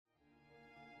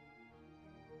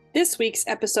This week's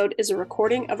episode is a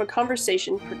recording of a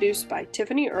conversation produced by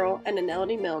Tiffany Earle and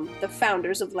Anelity Milne, the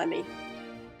founders of Lemmy.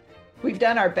 We've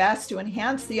done our best to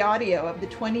enhance the audio of the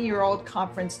 20-year-old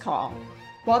conference call.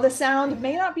 While the sound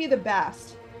may not be the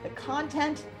best, the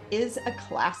content is a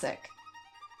classic.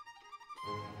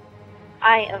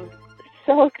 I am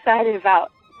so excited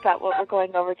about what we're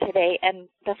going over today, and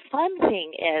the fun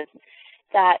thing is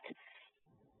that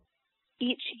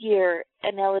each year,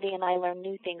 Anelity and I learn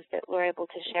new things that we're able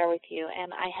to share with you,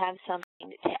 and I have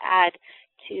something to add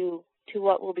to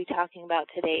what we'll be talking about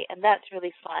today, and that's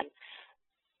really fun.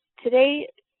 Today,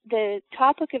 the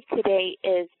topic of today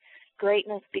is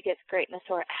greatness begets greatness,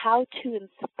 or how to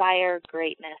inspire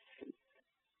greatness.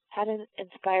 How to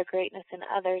inspire greatness in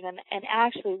others, and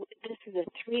actually, this is a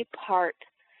three-part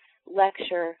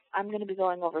lecture. I'm going to be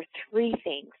going over three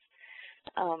things.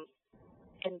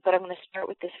 But I'm going to start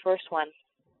with this first one.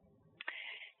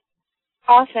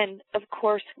 Often, of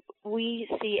course, we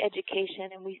see education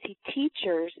and we see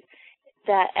teachers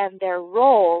and their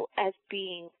role as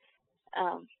being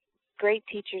great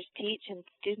teachers teach and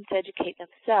students educate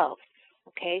themselves.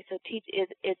 Okay, so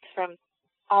it's from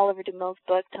Oliver DeMille's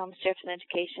book, Thomas Jefferson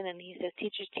Education, and he says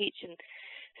teachers teach and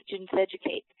students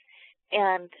educate.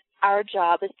 And our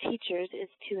job as teachers is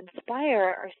to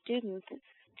inspire our students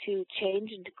to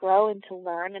change and to grow and to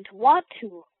learn and to want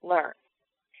to learn.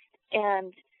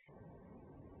 And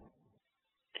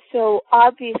so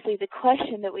obviously the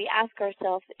question that we ask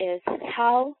ourselves is,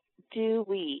 how do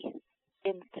we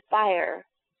inspire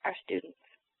our students?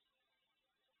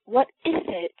 What is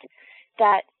it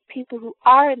that people who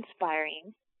are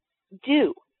inspiring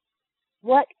do?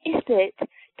 What is it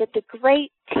that the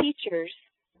great teachers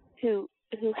who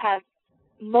have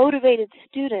motivated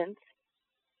students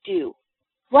do?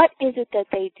 What is it that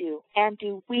they do, and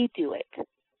do we do it?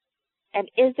 And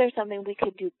is there something we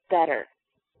could do better?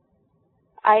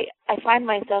 I find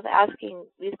myself asking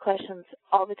these questions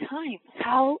all the time.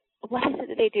 What is it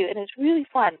that they do? And it's really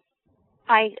fun.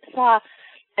 I saw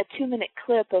a 2-minute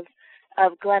clip of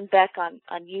Glenn Beck on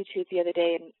YouTube the other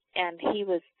day, and he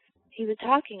was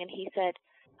talking, and he said,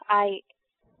 I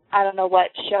don't know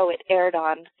what show it aired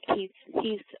on. He's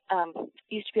used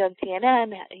to be on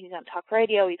CNN. He's on talk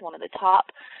radio. He's one of the top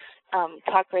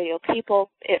talk radio people.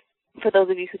 For those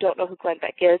of you who don't know who Glenn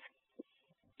Beck is,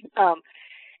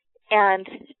 and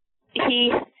he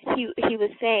was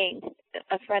saying,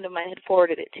 a friend of mine had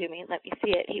forwarded it to me and let me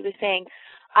see it. He was saying,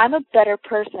 I'm a better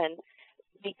person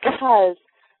because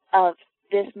of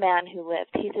this man who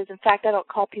lived. He says, in fact, I don't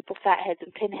call people fatheads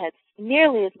and pinheads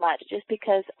nearly as much, just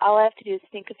because all I have to do is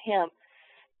think of him,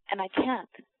 and I can't.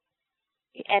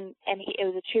 And it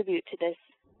was a tribute to this,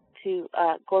 to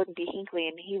Gordon B. Hinckley,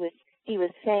 and he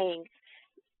was saying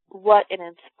what an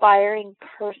inspiring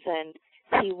person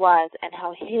he was, and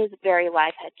how his very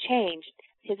life had changed.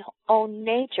 His own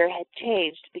nature had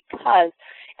changed because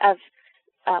of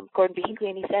Gordon B. Hinckley,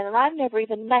 and he said, and I've never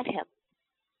even met him,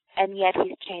 and yet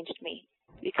he's changed me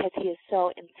because he is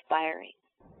so inspiring.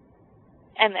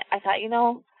 And I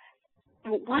thought,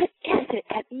 what is it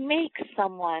that makes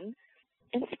someone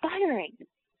inspiring?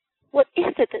 What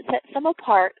is it that sets them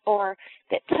apart, or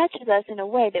that touches us in a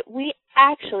way that we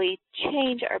actually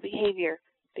change our behavior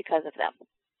because of them?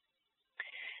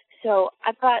 So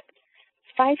I've got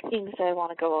 5 things that I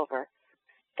want to go over.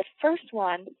 The first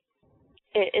one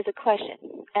is a question,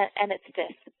 and it's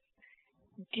this.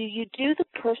 Do you do the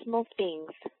personal things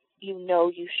you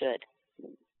know you should?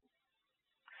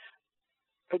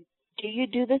 Or do you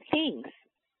do the things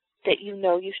that you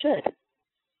know you should?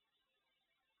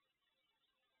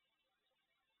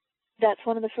 That's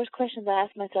one of the first questions I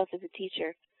ask myself as a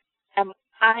teacher. Am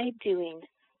I doing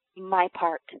my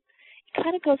part? It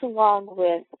kind of goes along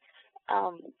with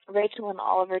Rachel and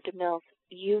Oliver DeMille's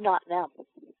You, Not Them.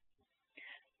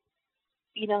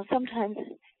 Sometimes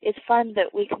it's fun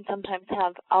that we can sometimes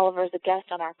have Oliver as a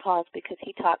guest on our calls, because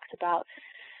he talks about,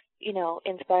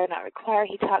 inspire, not require.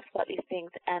 He talks about these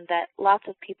things, and that lots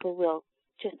of people will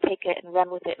just take it and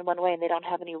run with it in one way, and they don't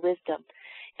have any wisdom.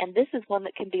 And this is one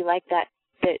that can be like that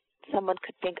someone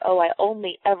could think, oh, I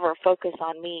only ever focus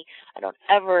on me. I don't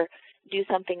ever do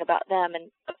something about them.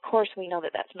 And, of course, we know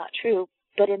that that's not true.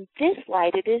 But in this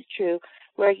light, it is true,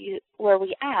 where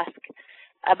we ask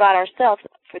about ourselves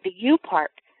for the you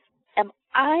part. Am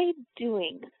I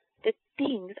doing the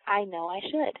things I know I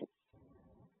should?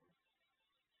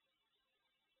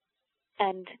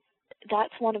 And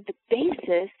that's one of the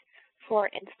bases for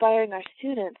inspiring our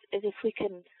students, is if we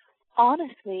can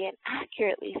honestly and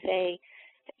accurately say,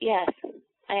 yes,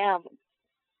 I am.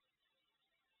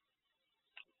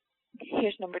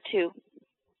 Here's number 2.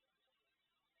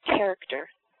 Character.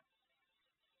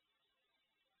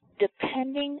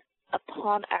 depending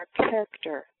upon our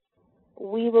character,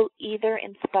 we will either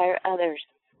inspire others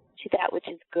to that which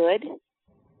is good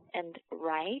and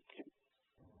right,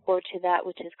 or to that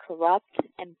which is corrupt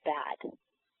and bad.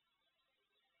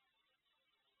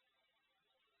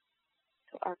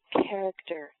 So our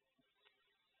character.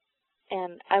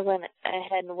 And I went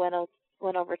ahead and went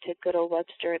over to good old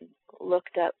Webster and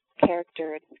looked up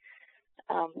character.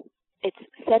 And it's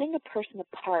setting a person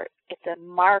apart. It's a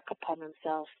mark upon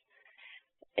themselves.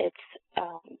 It's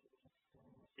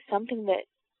something that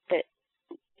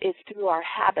is through our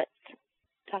habits.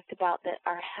 Talked about that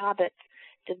our habits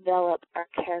develop our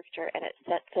character, and it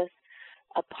sets us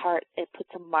apart. It puts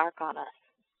a mark on us.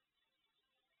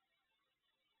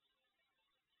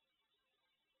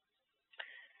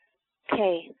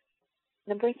 Okay,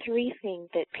 number 3 thing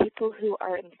that people who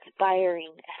are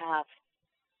inspiring have,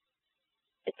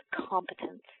 it's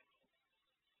competence.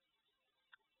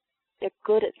 They're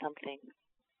good at something.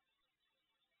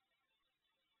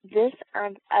 This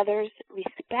earns others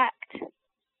respect,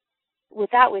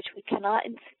 without which we cannot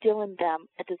instill in them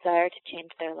a desire to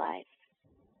change their lives.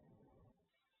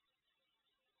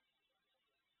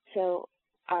 So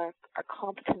our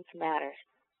competence matters.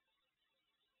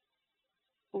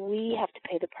 We have to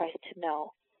pay the price to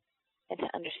know and to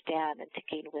understand and to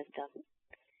gain wisdom.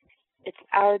 It's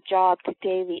our job to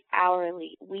daily,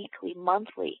 hourly, weekly,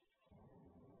 monthly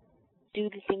do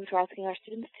the things we're asking our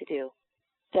students to do.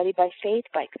 Study by faith,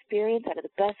 by experience, out of the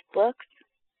best books.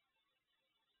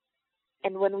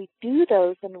 And when we do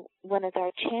those, and when it's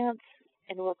our chance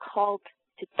and we're called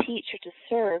to teach or to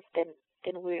serve, then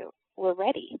we're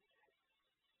ready.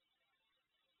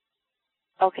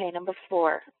 Okay, number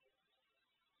 4.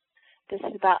 This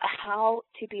is about how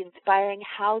to be inspiring,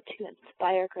 how to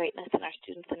inspire greatness in our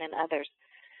students and in others.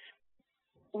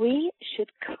 We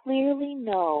should clearly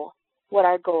know what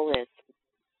our goal is.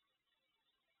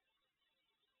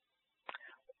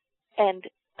 And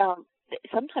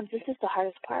sometimes this is the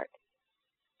hardest part,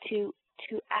 to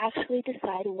actually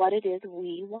decide what it is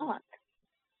we want.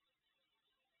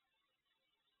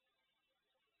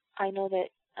 I know that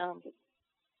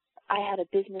I had a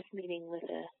business meeting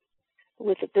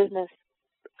with a business.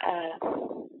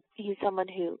 He's someone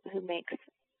who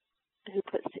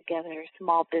puts together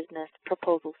small business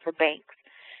proposals for banks,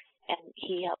 and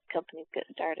he helps companies get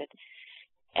started.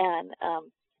 And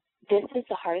this is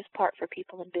the hardest part for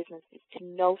people in business, is to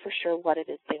know for sure what it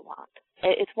is they want.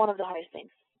 It's one of the hardest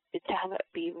things, is to have it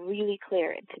be really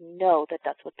clear and to know that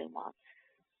that's what they want.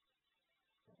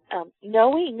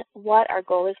 Knowing what our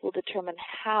goal is will determine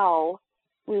how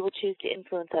we will choose to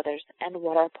influence others and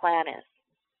what our plan is.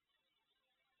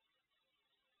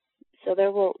 So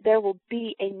there will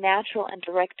be a natural and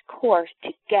direct course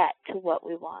to get to what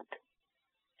we want.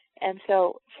 And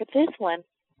so for this one,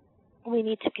 we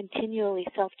need to continually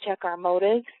self-check our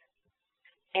motives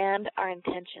and our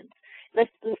intentions. Let's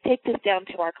take this down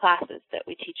to our classes that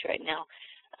we teach right now.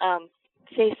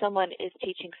 Say someone is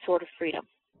teaching Sword of Freedom.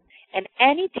 And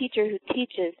any teacher who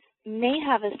teaches may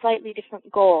have a slightly different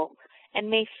goal and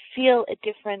may feel a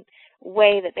different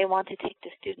way that they want to take the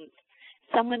students.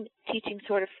 Someone teaching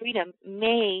Sword of Freedom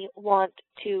may want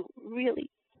to really,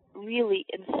 really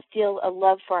instill a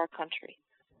love for our country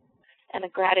and a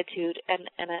gratitude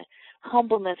and a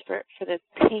humbleness for the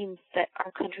pains that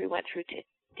our country went through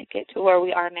to get to where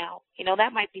we are now. You know,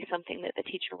 that might be something that the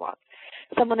teacher wants.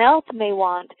 Someone else may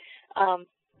want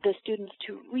the students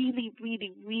to really,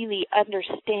 really, really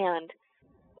understand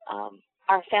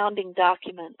our founding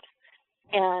documents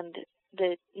and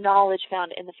the knowledge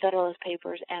found in the Federalist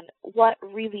Papers and what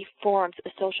really forms a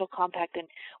social compact and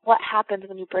what happens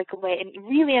when you break away, and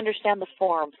really understand the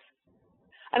forms.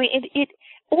 I mean,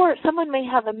 or someone may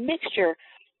have a mixture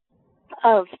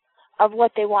of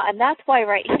what they want, and that's why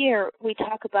right here we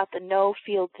talk about the know,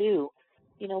 feel, do.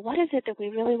 You know, what is it that we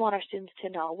really want our students to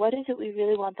know? What is it we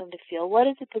really want them to feel? What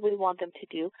is it that we want them to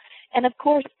do? And of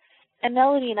course,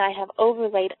 Melody and I have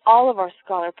overlaid all of our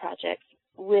scholar projects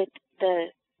with the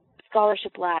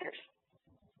scholarship ladders,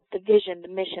 the vision, the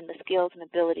mission, the skills and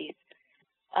abilities.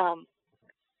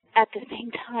 At the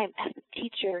same time, as a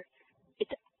teacher,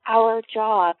 it's our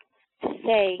job to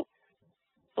say,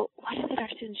 what is it our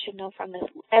students should know from this?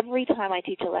 Every time I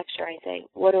teach a lecture, I say,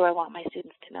 what do I want my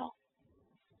students to know?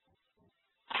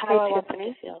 How do I want them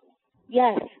to feel?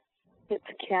 Yes. It's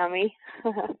Cammie.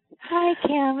 Hi,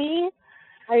 Cammie.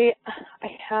 I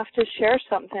have to share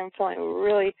something. I'm feeling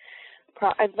really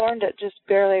proud. I learned it just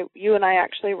barely. You and I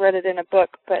actually read it in a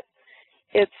book, but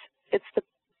it's the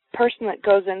person that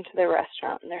goes into the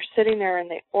restaurant, and they're sitting there and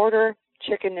they order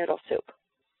chicken noodle soup.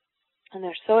 And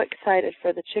they're so excited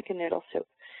for the chicken noodle soup.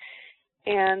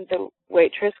 and the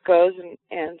waitress goes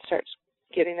and starts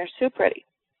getting their soup ready.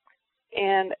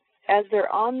 And as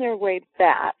they're on their way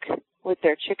back with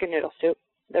their chicken noodle soup,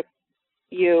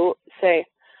 you say,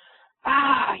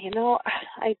 I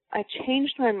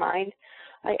changed my mind.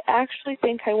 I actually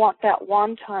think I want that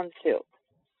wonton soup.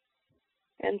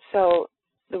 And so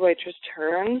the waitress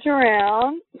turns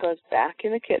around, goes back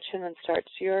in the kitchen, and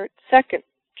starts your second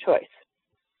choice.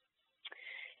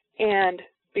 And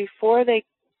before they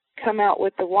come out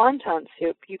with the wonton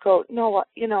soup, you go, no,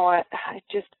 you know what,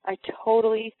 I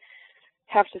totally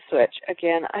have to switch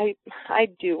again. I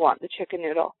do want the chicken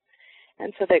noodle.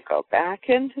 And so they go back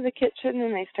into the kitchen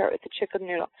and they start with the chicken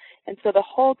noodle. And so the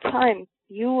whole time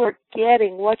you were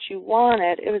getting what you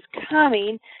wanted. It was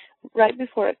coming right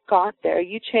before it got there.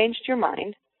 You changed your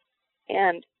mind.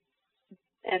 And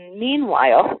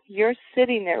meanwhile, you're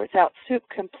sitting there without soup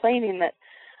complaining that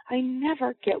I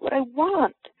never get what I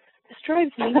want. This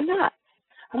drives me nuts.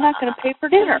 I'm not going to pay for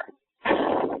dinner.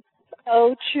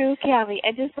 Oh, true, Cammie.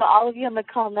 And just so all of you on the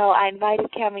call know, I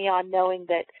invited Cammie on knowing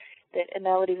that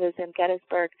Melody was in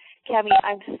Gettysburg. Cammie,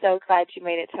 I'm so glad you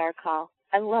made it to our call.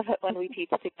 I love it when we teach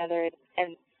together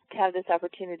and have this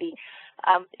opportunity.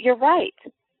 You're right.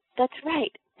 That's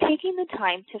right. Taking the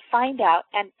time to find out,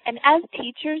 and as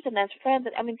teachers and as friends,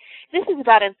 I mean, this is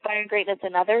about inspiring greatness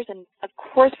in others, and of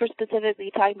course we're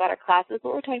specifically talking about our classes,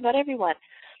 but we're talking about everyone.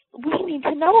 We need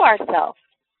to know ourselves.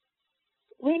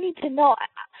 We need to know.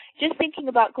 Just thinking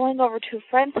about going over to a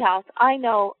friend's house, I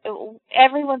know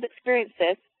everyone's experienced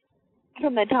this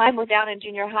from the time we're down in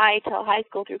junior high till high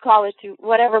school through college to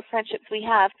whatever friendships we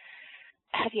have.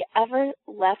 Have you ever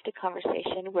left a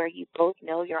conversation where you both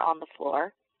know you're on the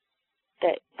floor?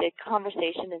 That the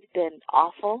conversation has been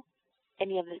awful,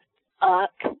 and you have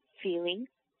this feeling.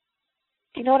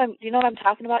 Do you know what I'm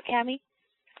talking about, Cammie?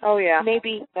 Oh yeah.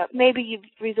 Maybe you've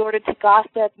resorted to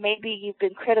gossip. Maybe you've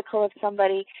been critical of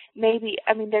somebody. There's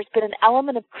been an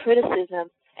element of criticism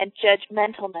and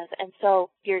judgmentalness, and so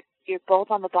you're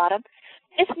both on the bottom.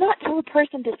 It's not till a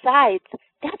person decides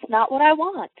that's not what I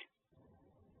want.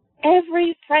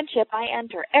 Every friendship I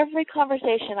enter, every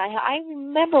conversation I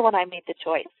remember when I made the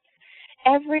choice.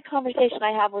 Every conversation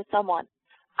I have with someone,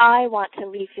 I want to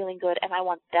leave feeling good, and I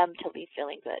want them to leave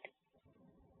feeling good.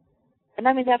 And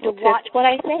that means I have to watch what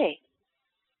I say.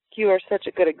 You are such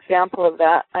a good example of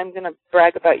that. I'm going to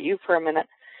brag about you for a minute.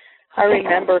 I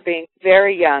remember being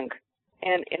very young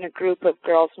and in a group of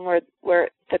girls where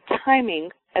the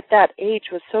timing at that age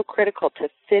was so critical to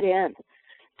fit in,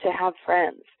 to have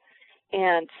friends.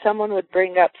 And someone would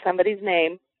bring up somebody's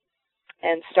name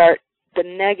and start the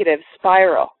negative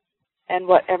spiral. And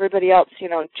what everybody else,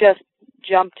 just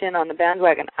jumped in on the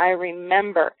bandwagon. I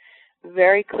remember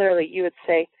very clearly you would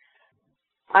say,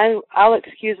 I'll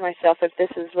excuse myself if this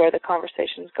is where the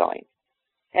conversation's going.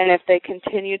 And if they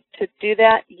continued to do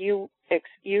that, you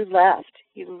left.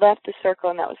 You left the circle,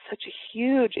 and that was such a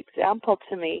huge example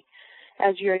to me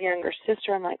as your younger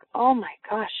sister. I'm like, oh my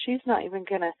gosh, she's not even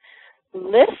going to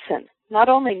listen, not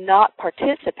only not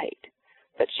participate,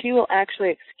 but she will actually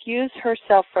excuse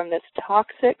herself from this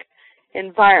toxic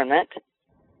environment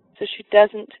so she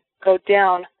doesn't go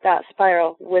down that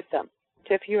spiral with them.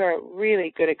 Tiff, you are a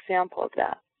really good example of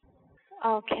that.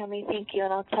 Oh, Cammie, thank you.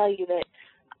 And I'll tell you that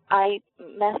I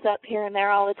mess up here and there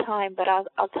all the time, but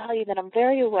I'll tell you that I'm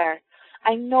very aware.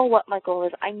 I know what my goal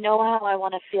is. I know how I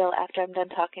want to feel after I'm done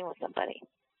talking with somebody.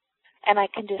 And I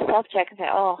can just self-check and say,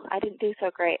 oh, I didn't do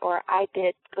so great, or I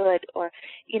did good, or,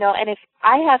 and if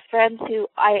I have friends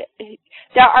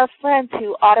there are friends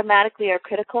who automatically are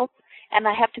critical, and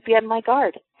I have to be on my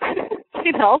guard,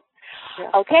 Yeah.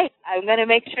 Okay, I'm going to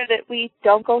make sure that we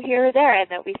don't go here or there and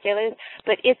that we stay like this.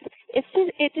 But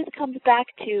it just comes back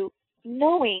to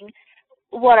knowing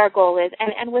what our goal is.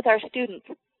 And with our students,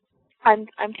 I'm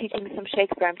teaching some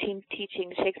Shakespeare. I'm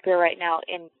teaching Shakespeare right now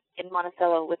in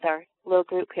Monticello with our little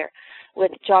group here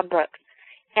with John Brooks.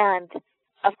 And,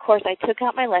 of course, I took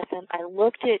out my lesson. I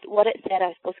looked at what it said. I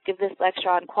was supposed to give this lecture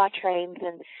on quatrains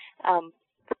and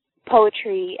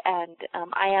poetry and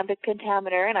iambic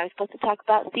pentameter, and I was supposed to talk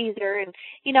about Caesar, and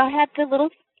I had the little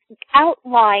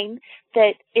outline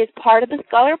that is part of the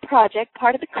scholar project,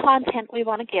 part of the content we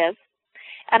want to give,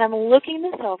 and I'm looking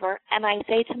this over, and I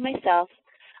say to myself,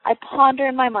 I ponder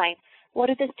in my mind, what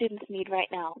do the students need right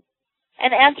now?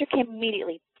 And the answer came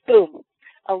immediately, boom,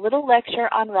 a little lecture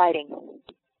on writing.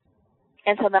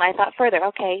 And so then I thought further,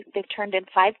 okay, they've turned in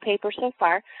 5 papers so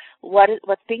far.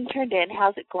 What's being turned in?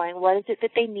 How's it going? What is it that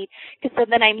they need? So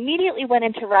then I immediately went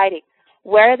into writing.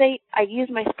 Where are they? I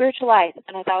used my spiritual eyes,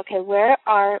 and I thought, okay, where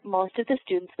are most of the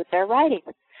students with their writing?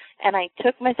 And I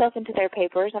took myself into their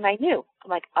papers, and I knew.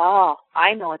 I'm like, oh,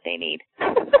 I know what they need.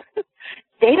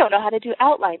 don't know how to do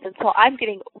outlines. And so I'm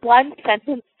getting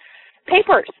one-sentence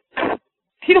papers.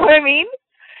 Do you know what I mean?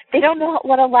 They don't know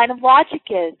what a line of logic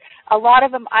is. A lot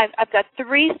of them, I've got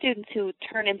 3 students who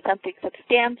turn in something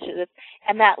substantive,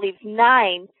 and that leaves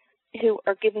 9 who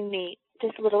are giving me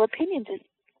just little opinions, just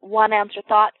one-answer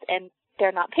thoughts, and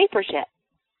they're not papers yet.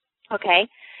 Okay?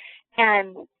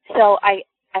 And so I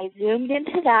zoomed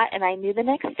into that, and I knew the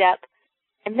next step.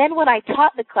 And then when I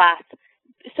taught the class,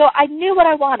 so I knew what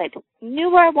I wanted,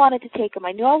 knew where I wanted to take them.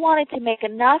 I knew I wanted to make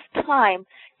enough time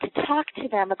to talk to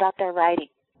them about their writing.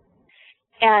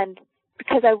 And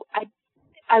because I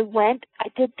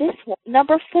did this one,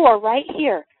 number 4 right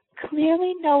here,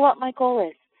 clearly know what my goal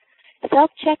is.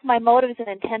 Self-check my motives and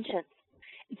intentions.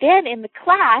 Then in the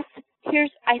class,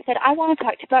 I said, I want to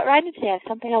talk to you about writing today. I have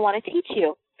something I want to teach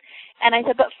you. And I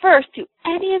said, but first, do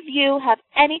any of you have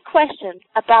any questions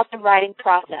about the writing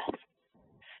process?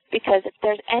 Because if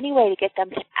there's any way to get them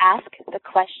to ask the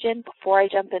question before I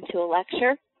jump into a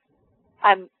lecture,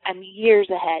 I'm years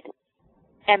ahead.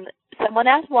 And someone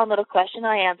asked one little question, and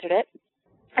I answered it.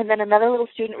 And then another little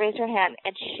student raised her hand,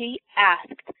 and she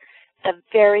asked the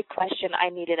very question I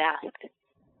needed asked.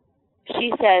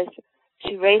 She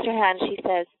raised her hand, and she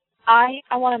says, I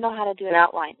want to know how to do an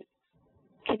outline.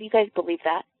 Can you guys believe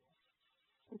that?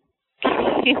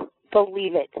 Can you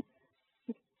believe it?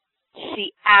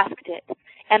 She asked it.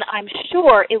 And I'm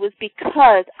sure it was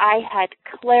because I had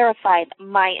clarified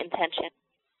my intention.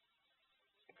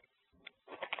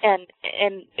 And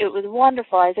it was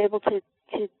wonderful. I was able to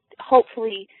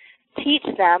hopefully teach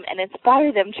them and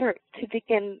inspire them to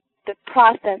begin the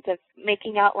process of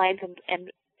making outlines, and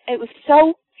it was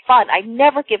so fun. I'd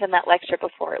never given that lecture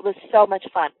before. It was so much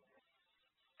fun.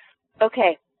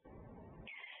 Okay.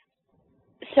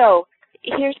 So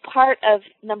here's part of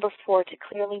number 4 to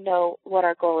clearly know what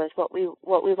our goal is, what we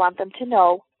want them to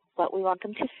know, what we want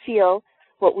them to feel,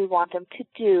 what we want them to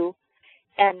do.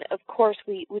 And of course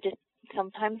we just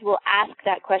sometimes we'll ask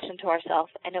that question to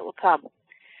ourselves, and it will come.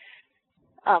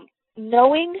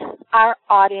 Knowing our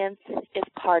audience is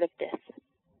part of this.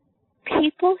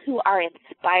 People who are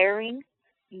inspiring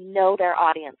know their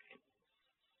audience.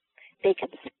 They can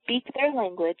speak their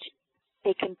language.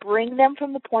 They can bring them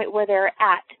from the point where they're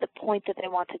at to the point that they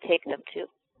want to take them to.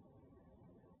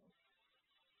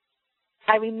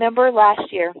 I remember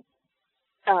last year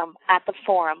at the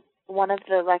forum, one of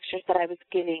the lectures that I was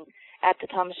giving at the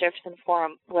Thomas Jefferson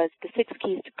Forum was the 6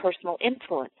 Keys to Personal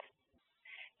Influence.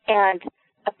 And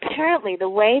apparently the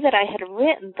way that I had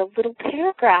written the little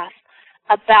paragraph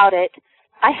about it,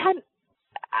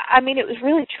 it was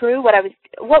really true.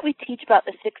 What we teach about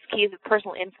the 6 keys of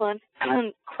personal influence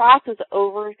crosses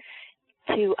over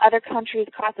to other countries,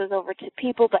 crosses over to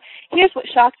people. But here's what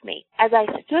shocked me. As I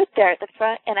stood there at the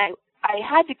front, and I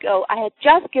had to go, I had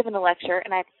just given a lecture,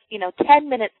 and I had 10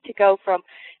 minutes to go from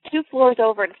 2 floors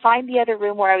over and find the other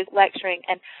room where I was lecturing.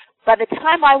 And by the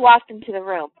time I walked into the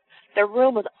room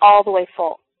was all the way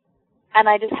full. And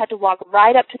I just had to walk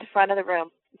right up to the front of the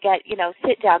room,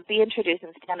 sit down, be introduced,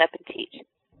 and stand up and teach.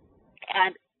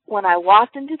 And when I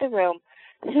walked into the room,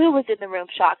 who was in the room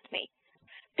shocked me,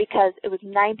 because it was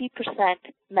 90%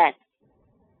 men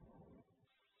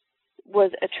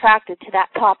was attracted to that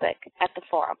topic at the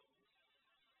forum.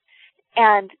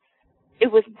 And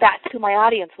that's who my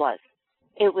audience was.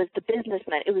 It was the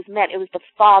businessmen, it was men, it was the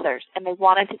fathers, and they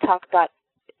wanted to talk about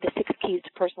the 6 keys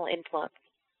to personal influence.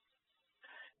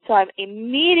 So I'm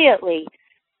immediately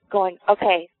going,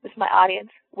 okay, this is my audience.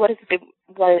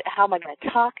 How am I going to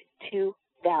talk to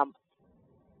them?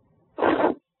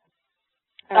 I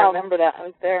remember that. I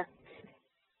was there.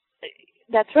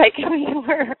 That's right, you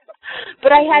were.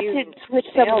 But I had to switch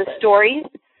some of the stories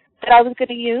that I was going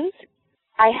to use.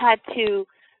 I had to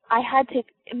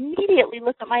immediately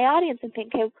look at my audience and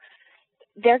think, okay,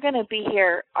 they're going to be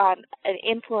here on an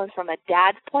influence from a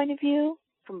dad's point of view,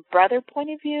 from a brother point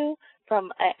of view,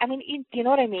 you know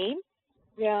what I mean?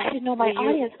 Yeah. I didn't know my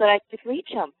audience, but I could reach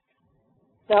them.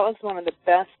 That was one of the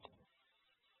best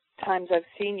times I've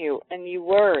seen you, and you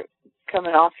were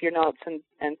coming off your notes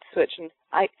and switching.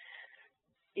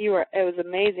 It was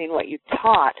amazing what you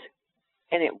taught,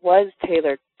 and it was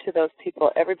tailored to those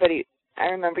people. Everybody, I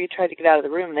remember you tried to get out of the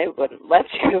room, and they wouldn't let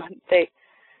you, and they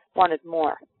wanted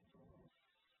more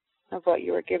of what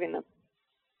you were giving them.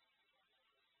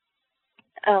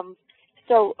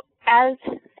 So as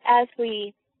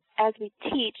we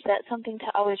teach, that's something to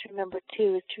always remember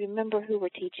too, is to remember who we're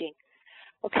teaching.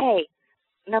 Okay,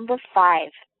 number 5.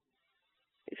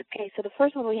 Okay, so the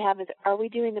first one we have is, are we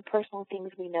doing the personal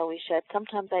things we know we should?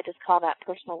 Sometimes I just call that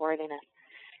personal worthiness.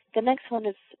 The next one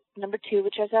is number 2,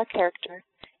 which is our character,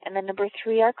 and then number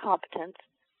 3, our competence.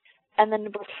 And then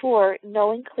number 4,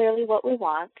 knowing clearly what we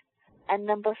want. And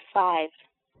number 5,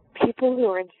 people who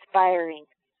are inspiring.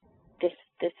 This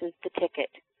is the ticket.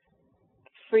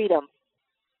 Freedom,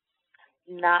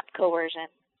 not coercion.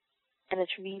 And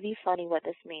it's really funny what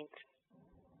this means.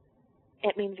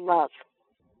 It means love.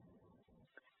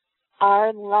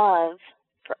 Our love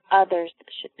for others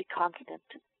should be constant,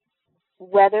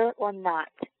 whether or not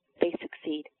they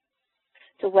succeed.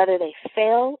 So whether they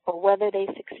fail or whether they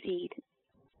succeed,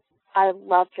 our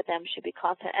love for them should be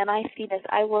constant. And I see this.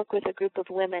 I work with a group of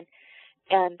women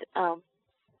and a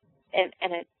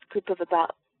group of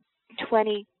about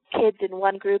 20 kids in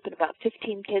one group and about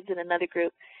 15 kids in another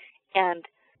group. And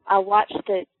I'll watch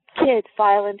the kids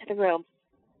file into the room.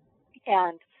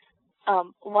 And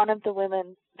one of the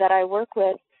women that I work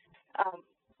with,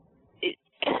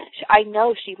 I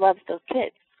know she loves those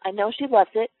kids. I know she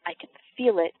loves it. I can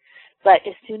feel it. But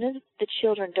as soon as the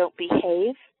children don't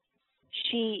behave,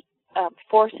 she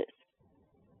forces.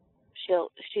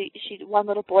 One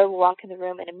little boy will walk in the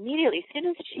room, and immediately, as soon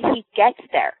as he gets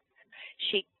there,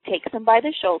 she takes him by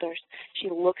the shoulders. She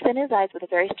looks in his eyes with a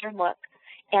very stern look,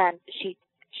 and she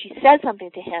says something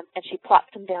to him, and she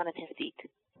plops him down in his seat.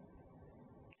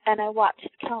 And I watch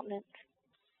his countenance.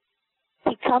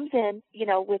 He comes in,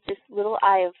 with this little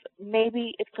eye of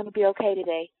maybe it's going to be okay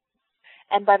today.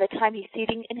 And by the time he's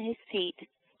sitting in his seat,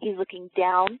 he's looking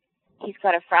down, he's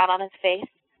got a frown on his face,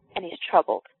 and he's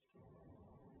troubled.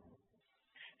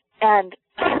 And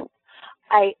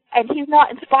he's not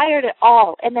inspired at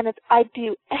all. And then I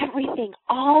do everything,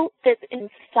 all that's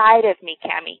inside of me,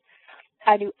 Cammie.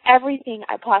 I do everything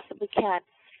I possibly can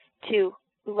to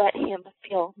let him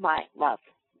feel my love.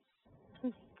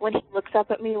 When he looks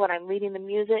up at me when I'm leading the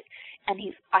music, and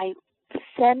I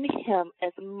send him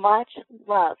as much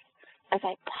love as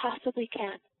I possibly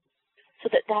can, so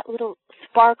that little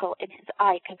sparkle in his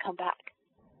eye can come back.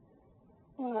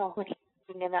 Oh, when he's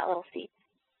in that little seat.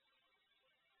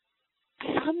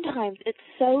 Sometimes it's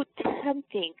so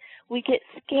tempting. We get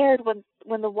scared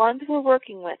when the ones we're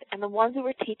working with and the ones that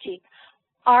we're teaching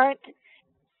aren't,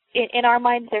 in our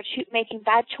minds, they're making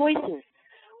bad choices,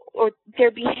 or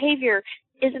their behavior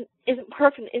isn't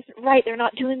perfect, isn't right. They're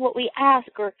not doing what we ask,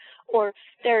 or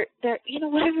they're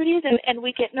whatever it is, and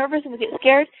we get nervous and we get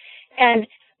scared, and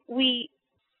we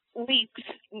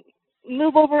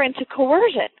move over into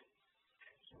coercion,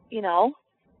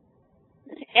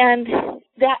 and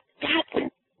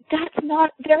that's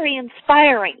not very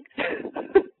inspiring.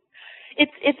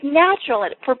 It's natural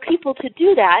for people to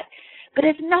do that, but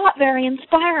it's not very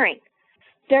inspiring.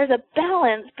 There's a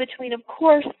balance between, of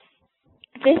course,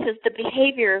 this is the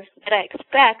behavior that I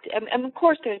expect, and of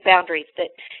course there's boundaries, that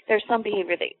there's some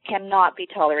behavior that cannot be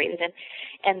tolerated,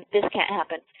 and this can't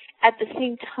happen. At the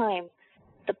same time,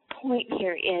 the point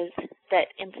here is that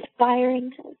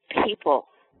inspiring people,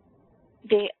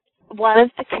 one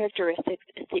of the characteristics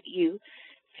is that you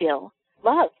feel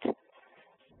loved.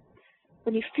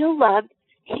 When you feel loved,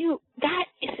 that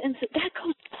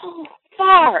goes so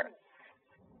far.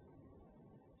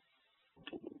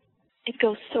 It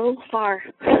goes so far.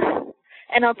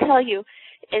 And I'll tell you,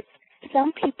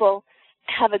 some people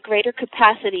have a greater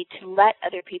capacity to let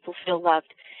other people feel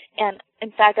loved. And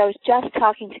in fact, I was just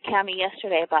talking to Cammie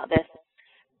yesterday about this.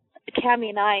 Cammie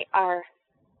and I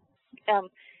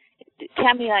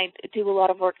do a lot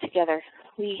of work together.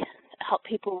 We help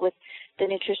people with the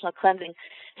nutritional cleansing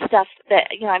stuff that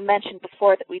I mentioned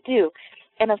before that we do.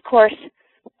 And of course,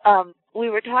 we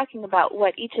were talking about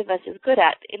what each of us is good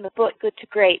at. In the book, Good to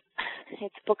Great,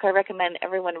 it's a book I recommend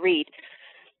everyone read.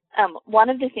 One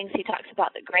of the things he talks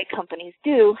about that great companies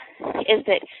do is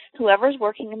that whoever's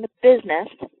working in the business,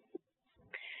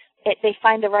 they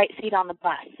find the right seat on the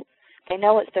bus. They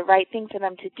know it's the right thing for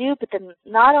them to do, but then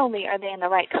not only are they in the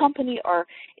right company or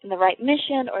in the right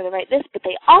mission or the right this, but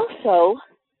they also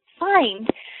find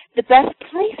the best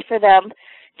place for them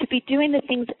to be doing the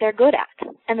things that they're good at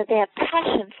and that they have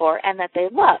passion for and that they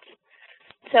love.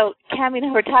 So Cammie and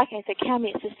I were talking. I said,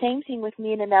 Cammie, it's the same thing with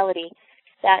me and Anelity,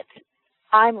 that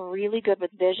I'm really good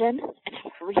with vision and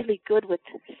I'm really good with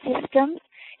systems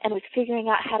and with figuring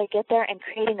out how to get there and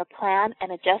creating a plan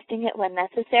and adjusting it when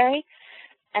necessary.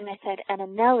 And I said, and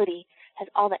Anelity has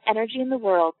all the energy in the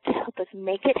world to help us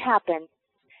make it happen.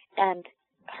 And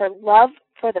her love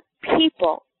for the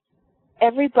people,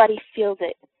 everybody feels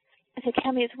it. I said,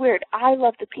 Cammie, it's weird. I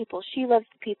love the people. She loves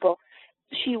the people.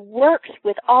 She works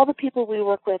with all the people we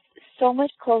work with so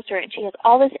much closer, and she has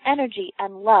all this energy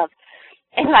and love.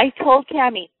 And I told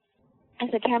Cammie, I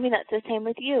said, Cammie, that's the same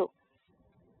with you.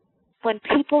 When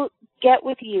people get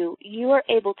with you, you are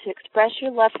able to express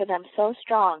your love for them so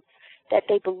strong that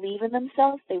they believe in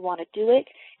themselves, they want to do it,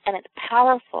 and it's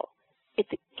powerful.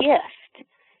 it's a gift.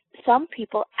 Some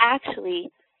people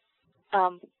actually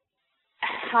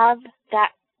have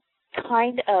that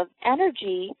kind of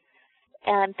energy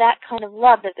and that kind of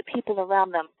love that the people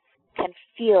around them can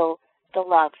feel the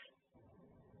love.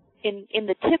 In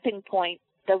the tipping point,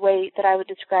 the way that I would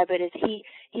describe it is he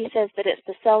says that it's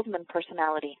the salesman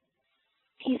personality.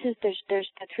 He says there's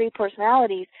the three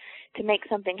personalities to make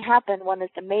something happen. One is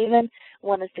the maven,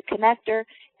 one is the connector,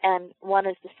 and one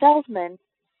is the salesman.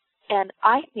 And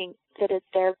I think that it's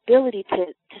their ability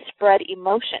to spread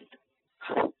emotion.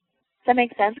 Does that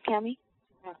make sense, Cammie?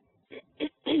 Yeah.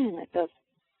 It does.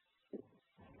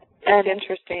 It's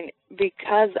interesting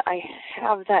because I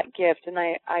have that gift, and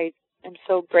I am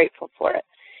so grateful for it.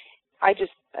 I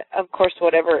just, of course,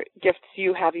 whatever gifts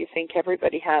you have, you think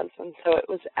everybody has. And so it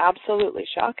was absolutely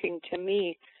shocking to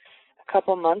me a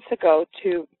couple months ago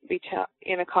to be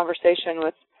in a conversation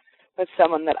with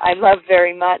someone that I love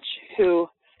very much who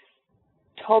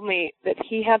told me that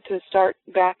he had to start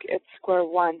back at square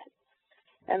one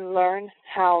and learn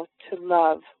how to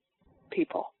love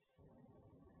people.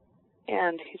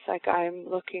 And he's like, I'm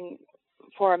looking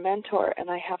for a mentor, and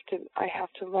I have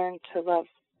to learn to love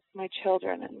my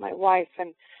children and my wife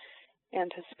and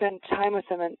to spend time with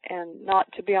them and not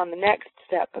to be on the next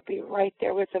step, but be right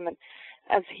there with them. And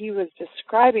as he was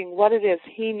describing what it is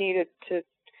he needed to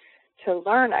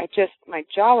learn, my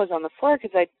jaw was on the floor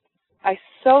because I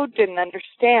so didn't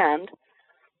understand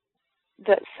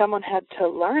that someone had to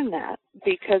learn that,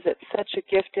 because it's such a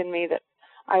gift in me that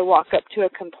I walk up to a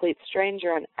complete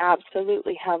stranger and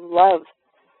absolutely have love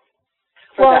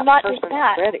for well, that not person just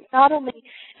that. already. Not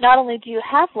only do you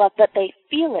have love, but they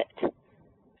feel it.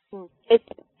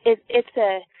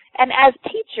 And as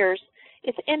teachers,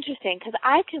 it's interesting because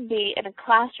I can be in a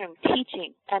classroom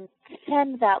teaching and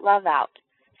send that love out,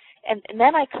 and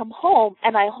then I come home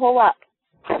and I hole up.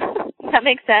 Does that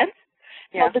make sense?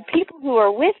 Yeah. So the people who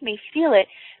are with me feel it.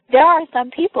 There are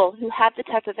some people who have the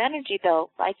type of energy, though,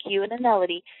 like you and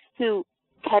Melody, who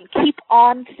can keep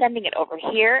on sending it over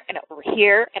here and over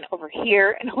here and over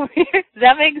here and over here. Does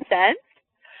that make sense?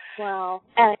 Wow.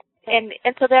 And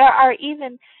so there are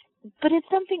even, but it's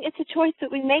a choice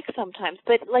that we make sometimes.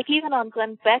 But like even on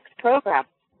Glenn Beck's program,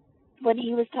 when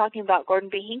he was talking about Gordon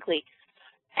B. Hinckley,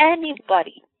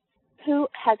 anybody who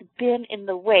has been in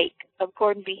the wake of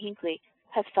Gordon B. Hinckley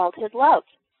has felt his love.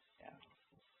 Yeah.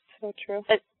 So true.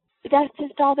 But that's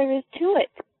just all there is to it.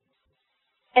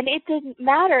 And it didn't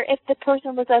matter if the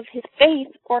person was of his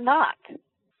faith or not.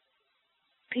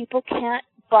 People can't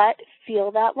but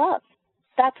feel that love.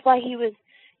 That's why he was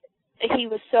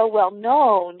so well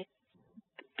known,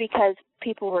 because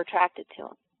people were attracted to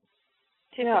him.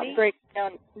 Yeah, it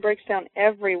breaks down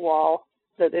every wall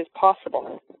that is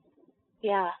possible.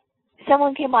 Yeah.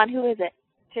 Someone came on. Who is it?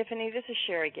 Tiffany, this is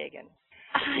Sherry Gagan.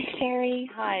 Hi, Sherry.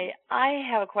 Hi. I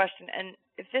have a question, and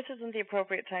if this isn't the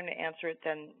appropriate time to answer it,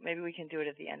 then maybe we can do it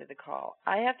at the end of the call.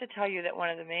 I have to tell you that one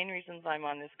of the main reasons I'm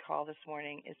on this call this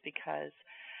morning is because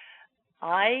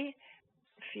I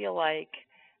feel like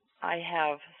I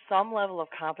have some level of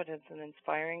competence in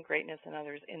inspiring greatness in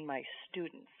others in my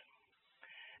students.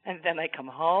 And then I come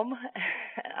home.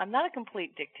 I'm not a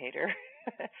complete dictator.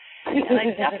 And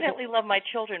I definitely love my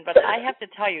children, but I have to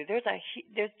tell you,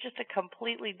 there's just a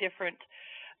completely different,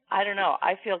 I don't know,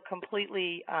 I feel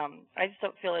completely, I just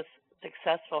don't feel as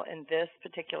successful in this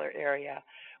particular area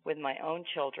with my own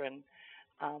children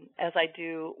as I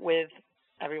do with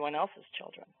everyone else's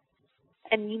children.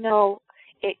 And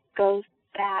it goes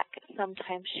back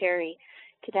sometimes, Sherry,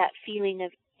 to that feeling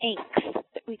of angst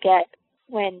that we get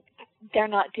when they're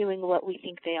not doing what we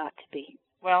think they ought to be.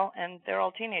 Well, and they're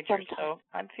all teenagers, sometimes. So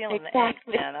I'm feeling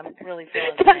exactly. the angst, man. I'm really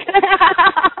feeling the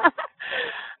angst.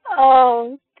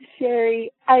 Oh,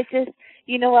 Sherry, I just,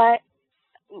 you know what?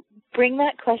 Bring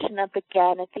that question up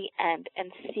again at the end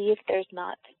and see if there's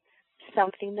not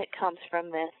something that comes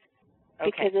from this,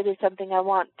 because it is something I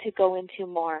want to go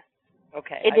into more.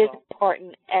 Okay. It is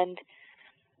important, and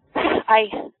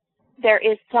there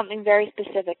is something very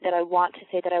specific that I want to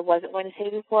say that I wasn't going to say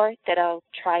before that I'll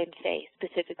try and say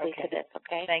specifically to this,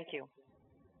 okay? Thank you.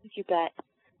 You bet.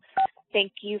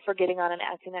 Thank you for getting on and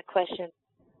asking that question.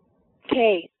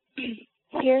 Okay,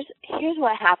 here's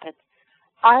what happens.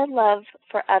 Our love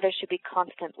for others should be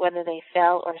constant, whether they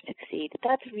fail or succeed.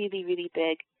 That's really, really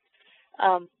big.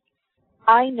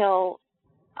 I know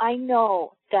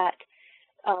that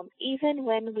even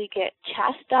when we get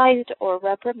chastised or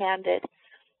reprimanded,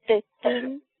 the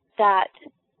thing that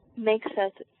makes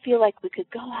us feel like we could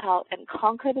go out and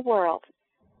conquer the world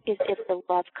is if the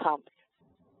love comes.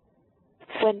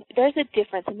 When there's a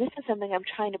difference, and this is something I'm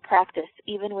trying to practice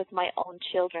even with my own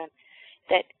children,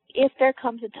 that if there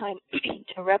comes a time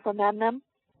to reprimand them,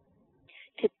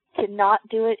 to not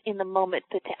do it in the moment,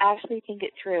 but to actually think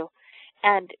it through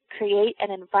and create an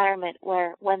environment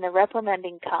where when the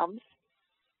reprimanding comes,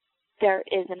 there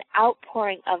is an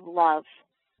outpouring of love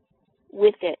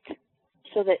with it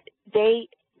so that they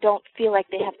don't feel like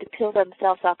they have to peel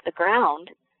themselves off the ground.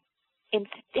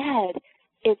 Instead,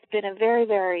 it's been a very,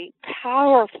 very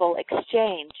powerful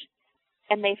exchange,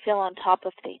 and they feel on top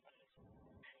of things.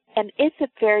 And it's a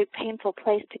very painful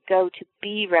place to go to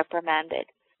be reprimanded.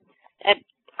 And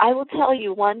I will tell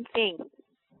you one thing.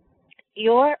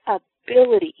 Your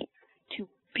ability to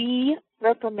be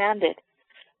reprimanded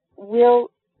will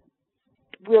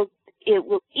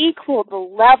equal the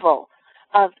level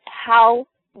of how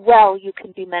well you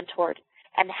can be mentored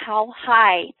and how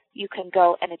high you can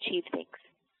go and achieve things.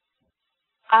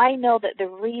 I know that the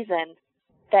reason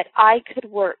that I could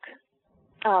work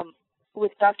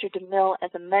with Dr. DeMille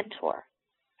as a mentor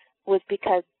was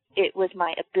because it was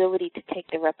my ability to take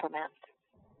the reprimands.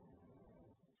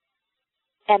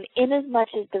 And in as much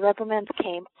as the reprimands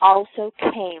came, also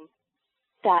came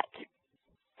that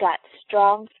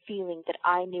strong feeling that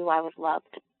I knew I was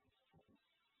loved.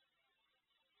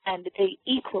 And they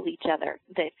equal each other.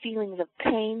 The feelings of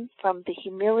pain from the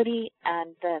humility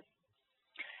and the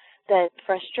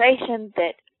frustration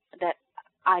that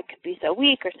I could be so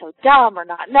weak or so dumb or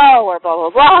not know or blah, blah,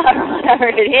 blah, or whatever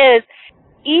it is,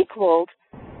 equaled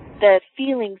the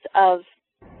feelings of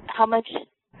how much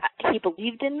he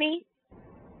believed in me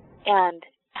and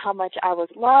how much I was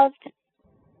loved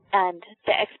and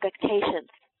the expectations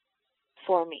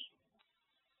for me.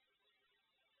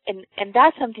 And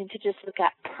that's something to just look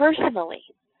at personally,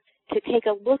 to take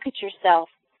a look at yourself.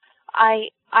 I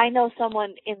know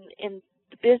someone in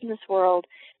the business world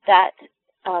that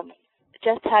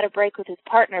just had a break with his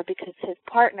partner because his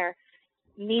partner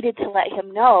needed to let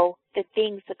him know the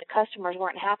things that the customers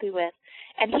weren't happy with,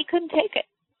 and he couldn't take it.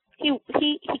 He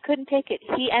couldn't take it.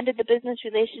 He ended the business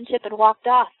relationship and walked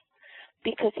off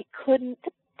because he couldn't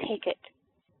take it,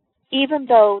 even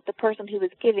though the person who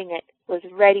was giving it was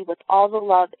ready with all the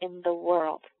love in the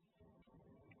world.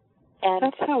 And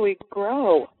that's how we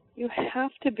grow. You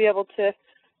have to be able to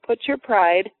put your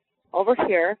pride over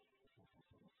here,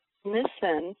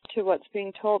 listen to what's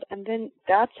being told, and then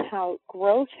that's how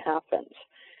growth happens,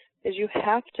 is you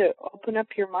have to open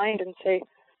up your mind and say,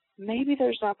 maybe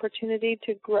there's an opportunity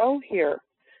to grow here.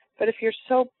 But if you're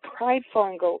so prideful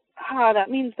and go, that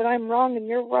means that I'm wrong and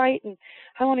you're right, and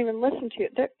I won't even listen to you,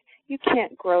 you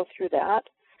can't grow through that.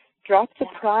 Drop the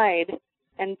pride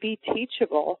and be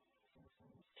teachable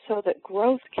so that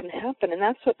growth can happen. And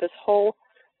that's what this whole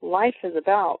life is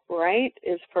about, right,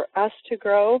 is for us to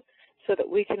grow so that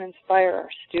we can inspire our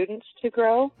students to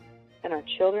grow and our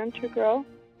children to grow.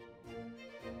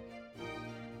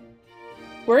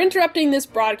 We're interrupting this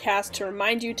broadcast to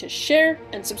remind you to share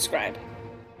and subscribe.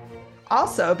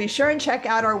 Also, be sure and check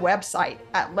out our website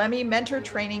at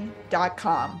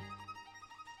lemmymentortraining.com.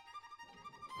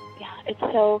 yeah, it's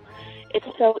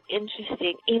so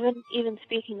interesting. Even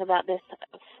speaking about this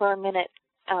for a minute,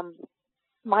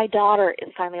 my daughter is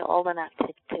finally old enough to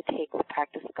take the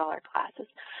Practice Scholar classes,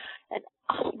 and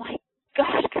oh my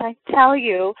gosh, can I tell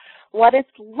you what it's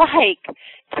like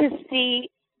to see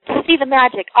the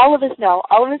magic. All of us know.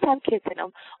 All of us have kids in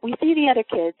them. We see the other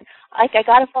kids. Like, I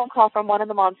got a phone call from one of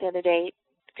the moms the other day.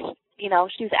 You know,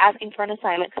 she was asking for an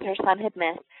assignment because her son had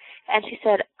missed. And she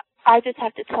said, I just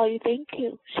have to tell you thank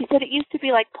you. She said it used to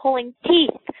be like pulling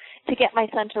teeth to get my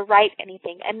son to write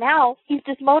anything. And now he's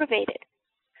just motivated.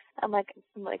 I'm like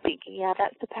thinking, yeah,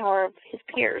 that's the power of his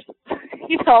peers.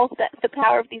 You know, that's the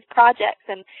power of these projects.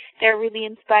 And they're really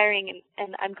inspiring.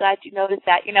 And I'm glad you noticed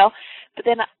that, you know. But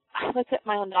then I look at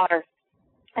my own daughter,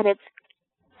 and it's,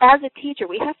 as a teacher,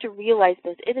 we have to realize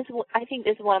this. It is, I think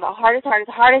this is one of the hardest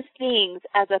things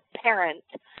as a parent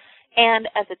and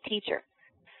as a teacher.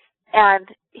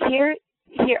 And here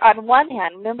on one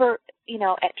hand, remember, you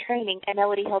know, at training,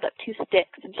 Melody held up two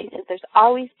sticks, and she said there's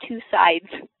always two sides.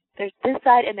 There's this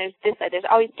side and there's this side. There's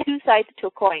always two sides to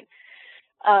a coin.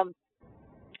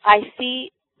 I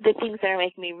see the things that are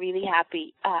making me really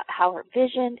happy, how her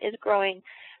vision is growing,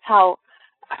 how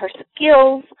her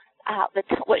skills,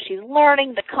 what she's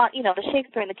learning, the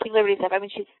Shakespeare and the King Liberty stuff. I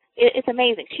mean, it's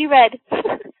amazing. She read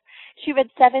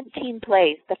 17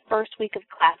 plays the first week of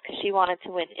class because she wanted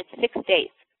to win. It's 6 days.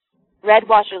 Read,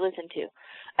 watch, or listen to.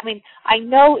 I mean, I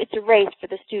know it's a race for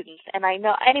the students, and I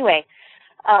know. Anyway,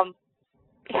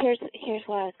 here's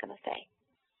what I was going to say.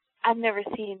 I've never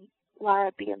seen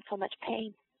Laura be in so much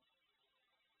pain.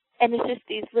 And it's just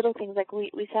these little things, like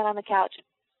we sat on the couch,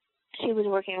 she was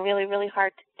working really, really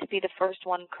hard to be the first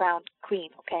one crowned queen,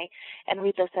 okay, and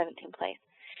read those 17 plays.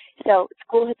 So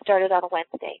school had started on a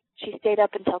Wednesday. She stayed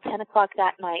up until 10 o'clock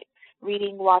that night,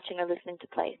 reading, watching, or listening to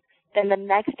plays. Then the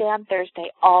next day on Thursday,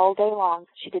 all day long,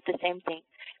 she did the same thing.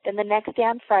 Then the next day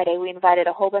on Friday, we invited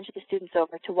a whole bunch of the students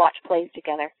over to watch plays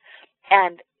together.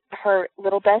 And her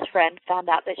little best friend found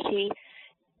out that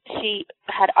she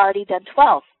had already done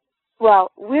 12.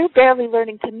 Well, we're barely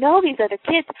learning to know these other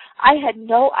kids. I had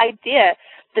no idea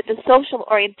that the social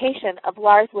orientation of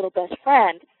Laura's little best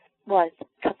friend was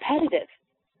competitive.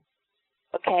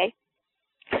 Okay?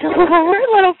 So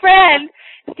her little friend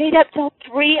stayed up till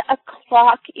 3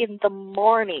 o'clock in the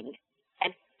morning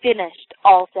and finished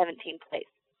all 17 plays.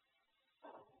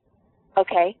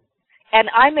 Okay? And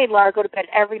I made Laura go to bed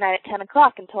every night at 10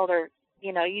 o'clock and told her,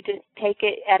 you know, you just take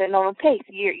it at a normal pace.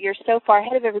 You're so far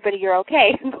ahead of everybody, you're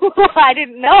okay. I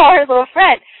didn't know her little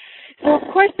friend. So,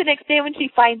 of course, the next day when she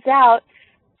finds out,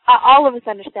 all of us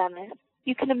understand this.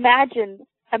 You can imagine,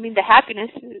 I mean, the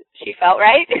happiness she felt,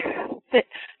 right? But,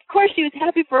 of course, she was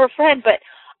happy for her friend, but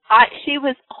she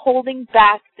was holding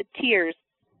back the tears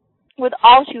with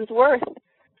all she was worth.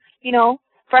 You know,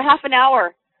 for half an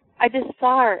hour, I just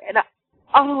saw her, and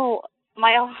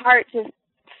my heart just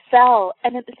fell.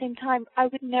 And at the same time, I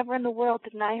would never in the world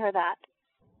deny her that.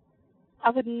 I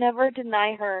would never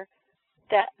deny her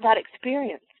that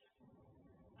experience.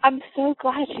 I'm so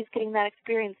glad she's getting that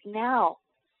experience now.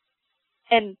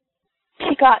 And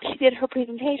she did her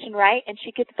presentation, right? And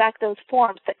she gets back those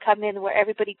forms that come in where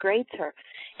everybody grades her.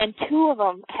 And 2 of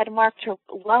them had marked her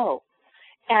low.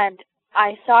 And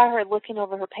I saw her looking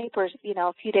over her papers, you know,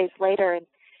 a few days later,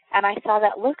 and I saw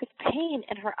that look of pain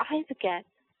in her eyes again.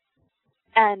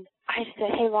 And I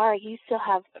said, hey, Laura, you still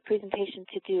have a presentation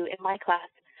to do in my class.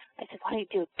 I said, why don't you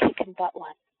do a kicking butt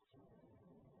one?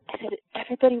 I said,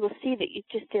 everybody will see that you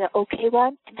just did an okay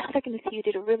one, and now they're going to see you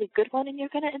did a really good one, and you're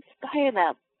going to inspire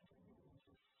them.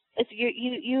 It's,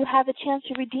 you have a chance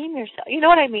to redeem yourself. You know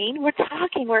what I mean? We're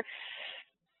talking. When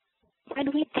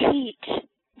we teach,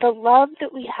 the love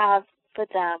that we have for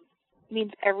them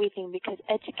means everything, because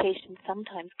education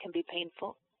sometimes can be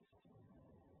painful.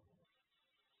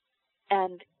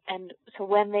 And so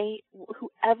when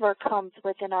whoever comes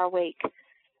within our wake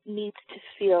needs to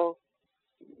feel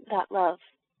that love.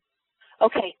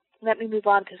 Okay, let me move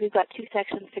on because we've got 2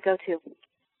 sections to go to.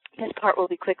 This part will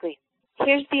be quickly.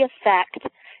 Here's the effect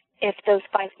if those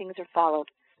 5 things are followed.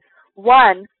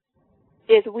 1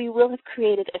 is we will have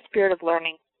created a spirit of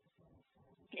learning.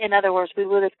 In other words, we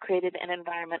will have created an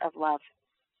environment of love.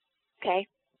 Okay?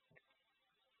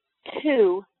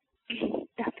 2,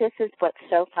 this is what's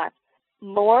so fun.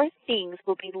 More things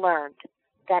will be learned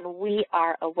than we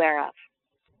are aware of.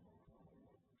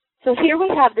 So here we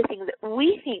have the things that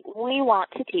we think we want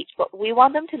to teach, what we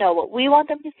want them to know, what we want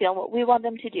them to feel, what we want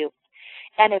them to do.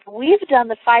 And if we've done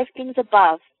the 5 things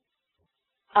above,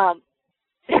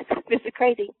 this is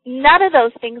crazy, none of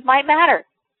those things might matter.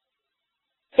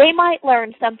 They might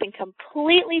learn something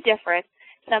completely different,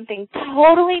 something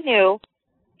totally new,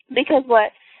 because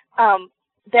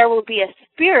there will be a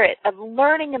spirit of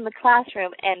learning in the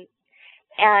classroom, and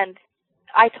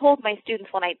I told my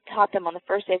students when I taught them on the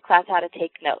first day of class how to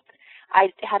take notes. I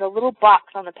had a little box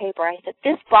on the paper. I said,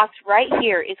 this box right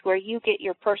here is where you get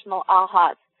your personal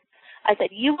ahas. I said,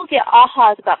 you will get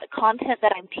ahas about the content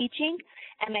that I'm teaching,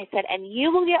 and I said, and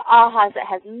you will get ahas that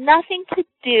has nothing to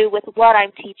do with what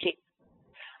I'm teaching.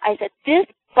 I said, this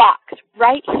box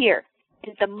right here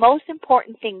is the most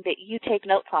important thing that you take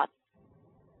notes on,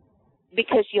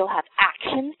 because you'll have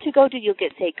actions to go do. You'll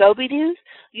get say-go-be-doos.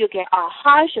 You'll get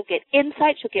ahas. You'll get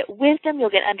insights. You'll get wisdom. You'll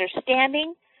get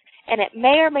understanding. And it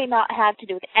may or may not have to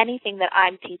do with anything that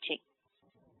I'm teaching.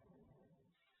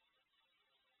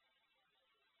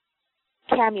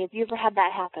 Cammie, have you ever had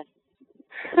that happen?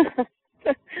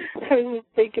 I was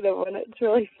thinking of one. It's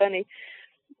really funny.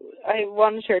 I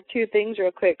want to share 2 things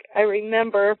real quick. I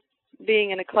remember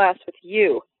being in a class with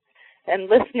you and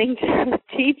listening to the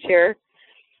teacher,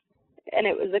 and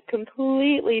it was a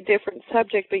completely different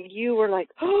subject, but you were like,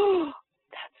 oh,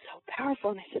 that's so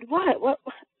powerful. And I said, what?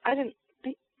 I didn't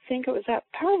think it was that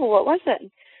powerful. What was it?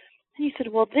 And he said,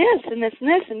 well, this and this and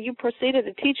this, and you proceeded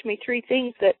to teach me 3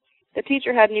 things that the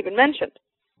teacher hadn't even mentioned.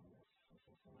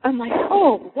 I'm like,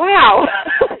 oh, wow,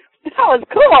 that was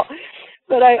cool.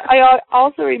 But I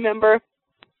also remember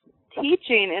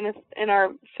teaching in our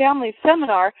family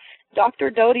seminar. Dr.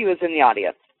 Doty was in the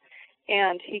audience,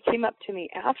 and he came up to me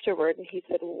afterward, and he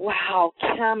said, wow,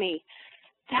 Cammie,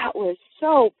 that was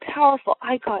so powerful.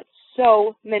 I got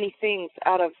so many things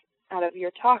out of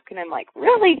your talk. And I'm like,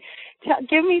 really?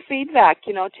 Give me feedback,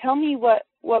 tell me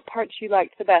what parts you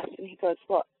liked the best. And he goes,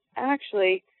 well,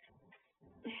 actually,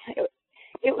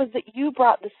 it was that you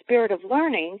brought the spirit of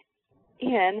learning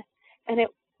in, and it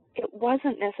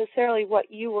wasn't necessarily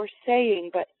what you were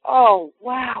saying, but oh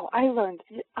wow, I learned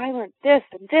this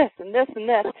and this and this and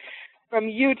this from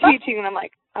you teaching, and I'm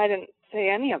like, I didn't say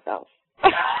any of those.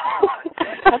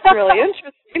 That's really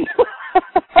interesting.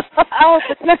 Oh,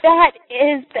 but that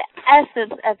is the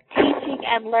essence of teaching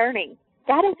and learning.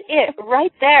 That is it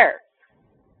right there.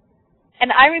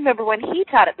 And I remember when he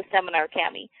taught at the seminar,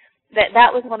 Cammie,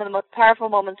 that was one of the most powerful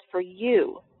moments for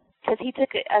you, because he took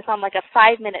us on like a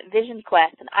 5-minute vision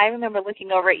quest, and I remember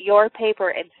looking over at your paper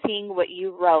and seeing what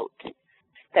you wrote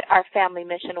that our family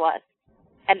mission was.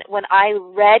 And when I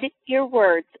read your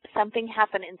words, something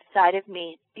happened inside of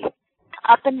me,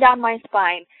 up and down my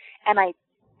spine, and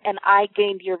I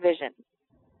gained your vision.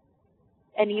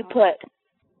 And you put,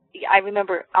 I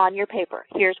remember on your paper,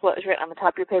 here's what was written on the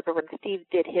top of your paper when Steve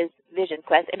did his vision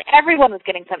quest, and everyone was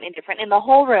getting something different in the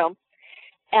whole room,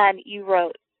 and you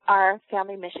wrote, our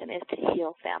family mission is to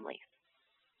heal families.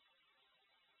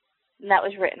 And that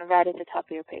was written right at the top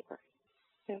of your paper.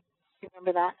 Yeah. You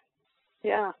remember that?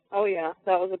 Yeah. Oh, yeah.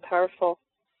 That was a powerful.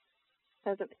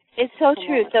 It's so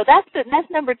true. So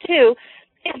that's number 2,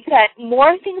 is that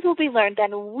more things will be learned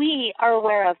than we are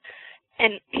aware of.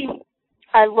 And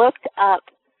I looked up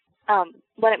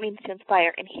what it means to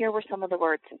inspire, and here were some of the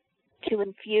words: to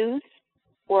infuse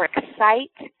or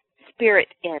excite spirit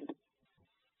in,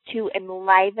 to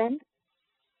enliven,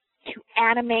 to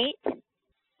animate,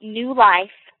 new life,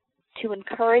 to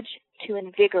encourage, to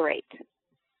invigorate.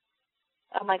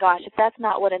 Oh my gosh, if that's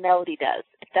not what Anelity does,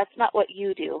 if that's not what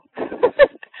you do,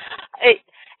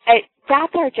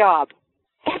 that's our job.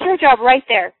 That's our job right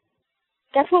there.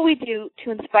 That's what we do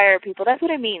to inspire people. That's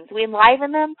what it means. We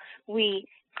enliven them, we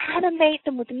animate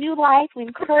them with new life, we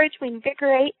encourage, we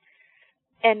invigorate.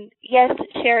 And yes,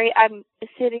 Sherry, I'm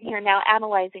sitting here now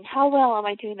analyzing how well am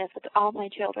I doing this with all my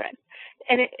children.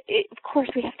 And of course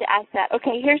we have to ask that.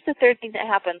 Okay, here's the third thing that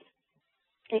happens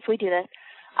if we do this.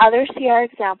 Others see our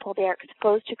example, they are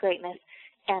exposed to greatness,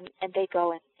 and they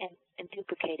go and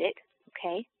duplicate it,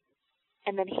 okay?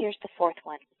 And then here's the fourth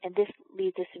one, and this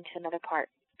leads us into another part.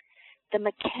 The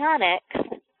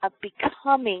mechanics of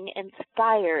becoming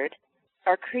inspired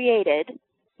are created,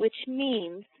 which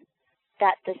means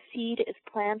that the seed is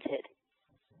planted.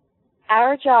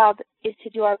 Our job is to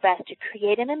do our best to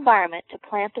create an environment to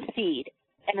plant the seed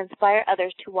and inspire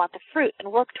others to want the fruit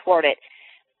and work toward it.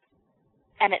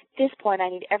 And at this point, I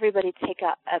need everybody to take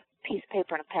a piece of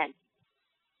paper and a pen.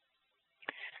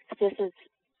 This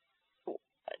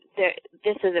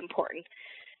is important.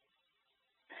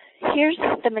 Here's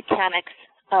the mechanics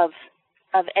of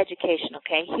education,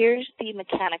 okay? Here's the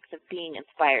mechanics of being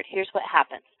inspired. Here's what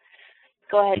happens.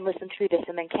 Go ahead and listen through this,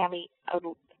 and then Cammie,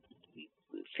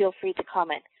 feel free to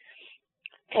comment.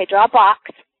 Okay, draw a box.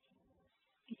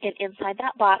 And inside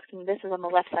that box, and this is on the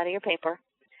left side of your paper,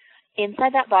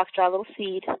 inside that box, draw a little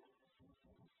seed.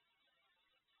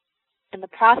 And the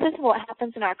process of what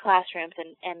happens in our classrooms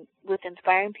and with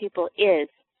inspiring people is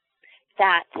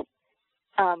that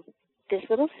this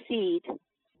little seed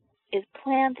is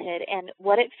planted, and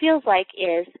what it feels like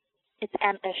is it's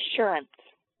an assurance.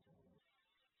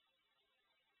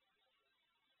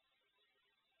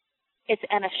 It's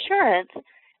an assurance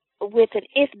with an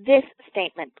if-this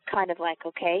statement, kind of like,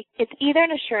 okay? It's either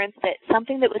an assurance that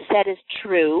something that was said is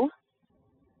true,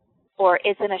 or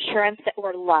it's an assurance that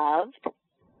we're loved,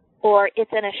 or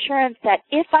it's an assurance that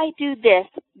if I do this,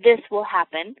 this will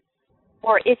happen,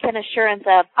 or it's an assurance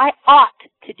of I ought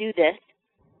to do this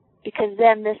because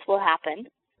then this will happen,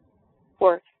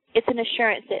 or it's an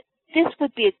assurance that this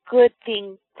would be a good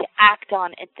thing to act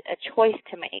on, a choice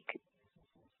to make.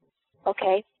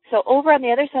 Okay? So over on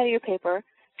the other side of your paper,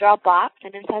 draw a box,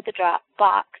 and inside the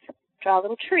box, draw a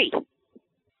little tree.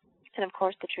 And of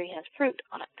course, the tree has fruit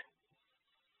on it.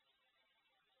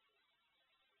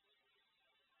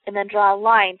 And then draw a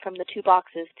line from the two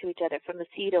boxes to each other, from the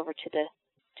seed over to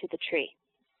the tree.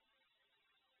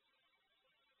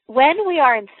 When we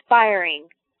are inspiring,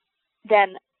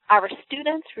 then our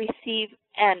students receive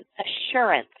an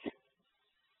assurance.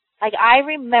 Like I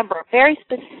remember very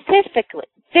specifically,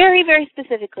 very, very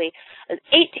specifically, I was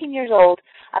 18 years old,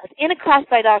 I was in a class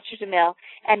by Dr. DeMille,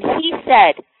 and he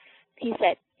said,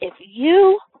 if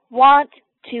you want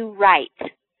to write,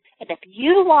 and if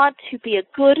you want to be a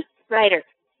good writer,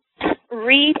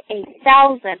 read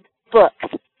 1,000 books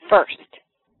first.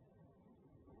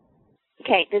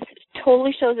 Okay, this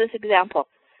totally shows this example.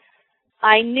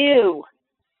 I knew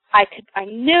I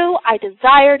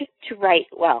desired to write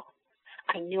well.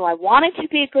 I knew I wanted to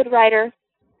be a good writer,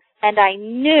 and I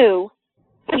knew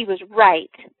he was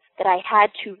right that I had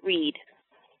to read.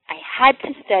 I had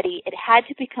to study. It had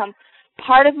to become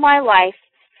part of my life,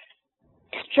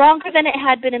 stronger than it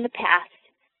had been in the past.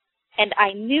 And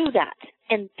I knew that.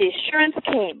 And the assurance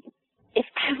came. If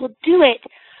I will do it,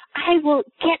 I will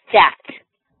get that.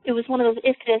 It was one of those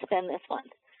if this, then this ones.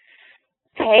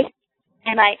 Okay?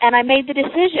 And I made the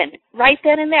decision right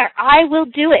then and there. I will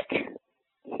do it.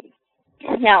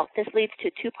 Now, this leads to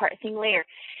a two-part thing later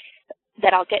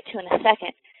that I'll get to in a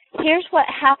second. Here's what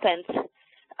happens.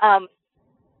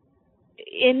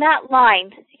 In that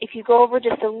line, if you go over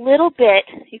just a little bit,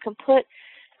 you can put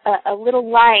a little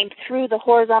line through the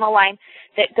horizontal line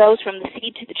that goes from the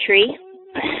seed to the tree.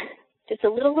 Just a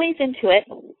little ways into it.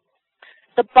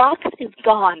 The box is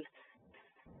gone.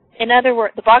 In other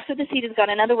words, the box of the seed is gone.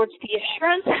 In other words, the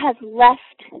assurance has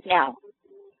left now.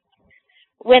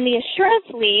 When the assurance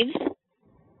leaves,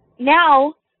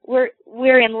 now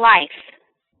we're in life.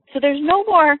 So there's no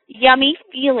more yummy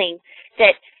feeling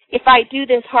that if I do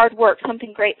this hard work,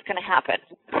 something great's going to happen.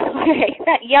 Okay,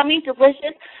 that yummy,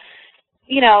 delicious,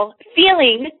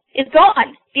 feeling is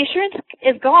gone. The assurance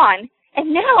is gone,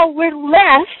 and now we're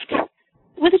left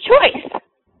with a choice.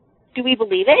 Do we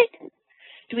believe it?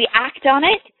 Do we act on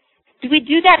it? Do we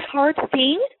do that hard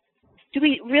thing? Do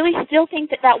we really still think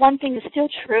that one thing is still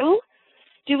true?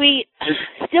 Do we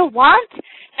still want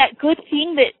that good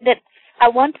thing that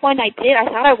at one point I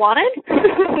thought I wanted?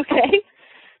 Okay.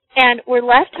 And we're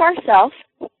left to ourselves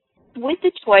with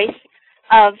the choice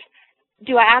of,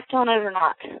 do I act on it or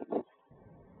not?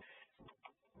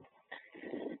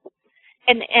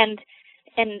 And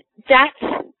that's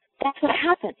what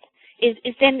happens.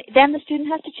 Is then the student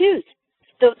has to choose.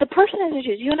 The person has to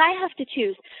choose. You and I have to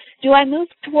choose. Do I move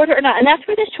toward it or not? And that's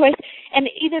where this choice, and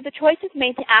either the choice is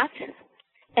made to act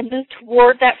and move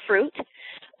toward that fruit,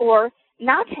 or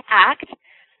not to act,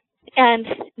 and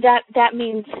that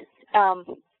means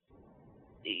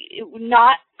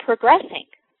not progressing.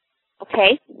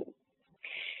 Okay?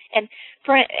 And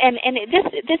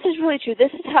this is really true.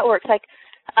 This is how it works. Like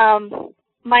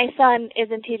my son is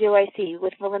in TJYC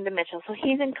with Melinda Mitchell, so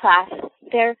he's in class.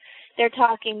 They're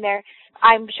talking there.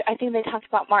 I think they talked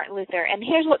about Martin Luther, and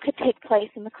here's what could take place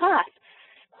in the class.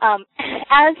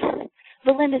 As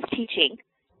Melinda's teaching,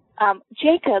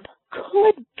 Jacob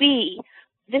could be,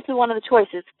 this is one of the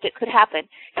choices that could happen,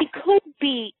 he could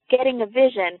be getting a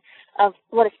vision of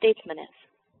what a statesman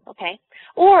is, okay?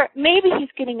 Or maybe he's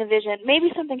getting a vision,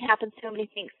 maybe something happens to him and he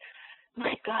thinks,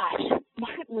 my gosh,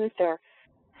 Martin Luther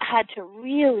had to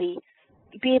really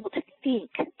be able to think,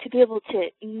 to be able to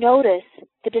notice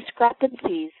the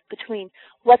discrepancies between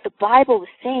what the Bible was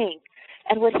saying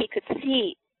and what he could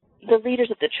see the leaders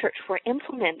of the church were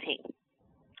implementing.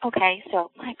 Okay,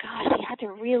 so, my gosh, he had to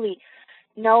really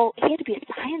know, he had to be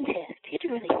a scientist. He had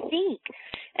to really think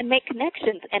and make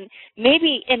connections. And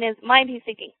maybe in his mind he's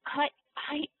thinking, I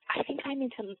think I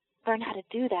need to learn how to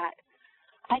do that.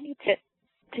 I need to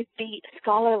be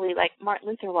scholarly like Martin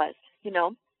Luther was,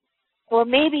 Or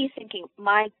maybe he's thinking,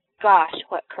 my gosh,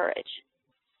 what courage.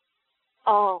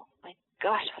 Oh, my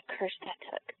gosh, what courage that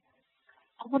took.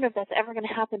 I wonder if that's ever going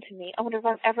to happen to me. I wonder if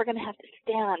I'm ever going to have to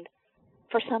stand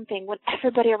for something when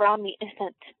everybody around me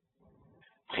isn't.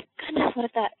 My goodness, what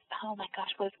if that, oh my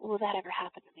gosh, will that ever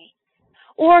happen to me?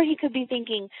 Or he could be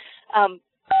thinking,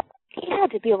 he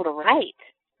had to be able to write,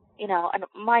 and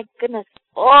my goodness,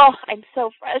 I'm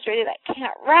so frustrated, I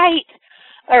can't write.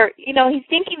 Or, he's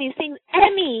thinking these things.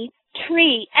 Any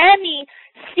tree, any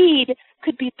seed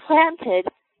could be planted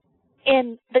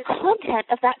in the content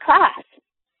of that class.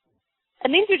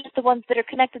 And these are just the ones that are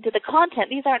connected to the content.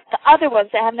 These aren't the other ones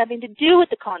that have nothing to do with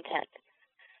the content.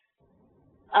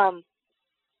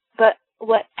 But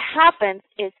what happens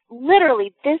is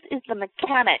literally this is the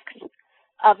mechanics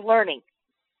of learning,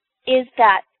 is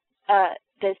that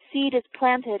the seed is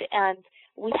planted and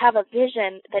we have a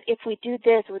vision that if we do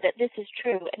this or that this is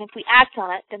true, and if we act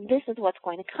on it, then this is what's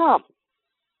going to come.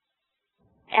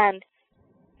 And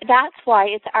that's why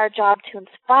it's our job to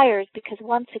inspire, because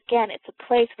once again, it's a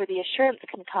place where the assurance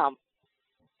can come.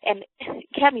 And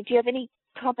Cami, do you have any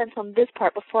comments on this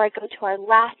part before I go to our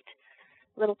last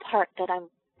little part that I'm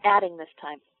adding this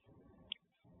time?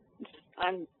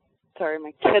 I'm sorry,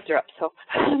 my kids are up, so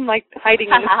I'm like hiding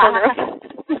in the corner.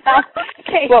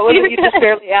 Okay. What was it you just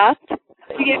barely asked?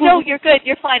 No, you're good.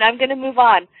 You're fine. I'm going to move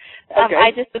on. Okay.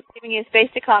 I just was giving you space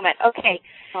to comment. Okay.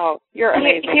 Oh, you're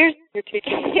amazing. You're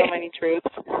teaching me so many truths.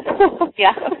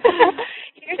 Yeah.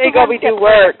 There you go. We do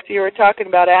work. So you were talking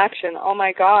about action. Oh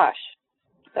my gosh,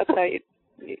 that's how you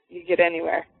get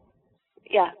anywhere.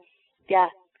 Yeah. Yeah.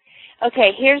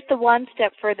 Okay. Here's the one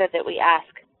step further that we ask.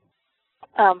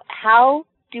 How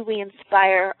do we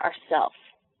inspire ourselves?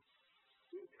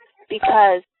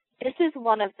 because this is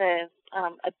one of the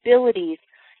abilities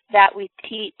that we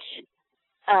teach.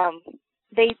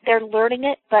 They're learning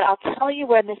it, but I'll tell you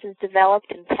where this is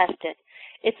developed and tested.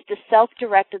 It's the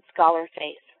self-directed scholar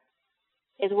phase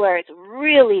is where it's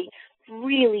really,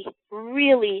 really,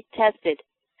 really tested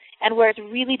and where it's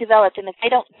really developed. And if they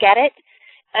don't get it,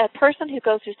 a person who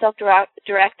goes through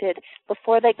self-directed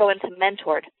before they go into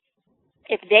mentored,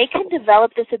 if they can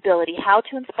develop this ability, how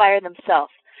to inspire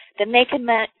themselves, then they can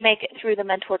make it through the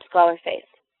mentored scholar phase.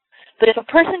 But if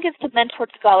a person gets to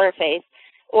mentored scholar phase,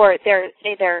 or they're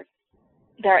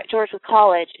at Georgia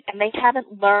College and they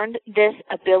haven't learned this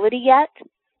ability yet,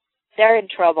 they're in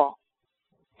trouble.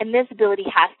 And this ability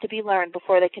has to be learned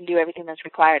before they can do everything that's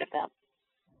required of them.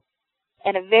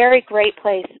 And a very great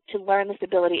place to learn this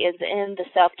ability is in the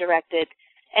self-directed.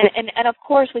 And of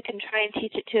course, we can try and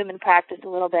teach it to them in practice a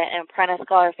little bit and apprentice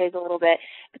scholar phase a little bit,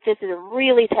 but this is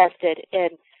really tested in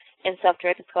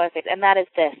self-directed scholar phase, and that is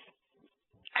this.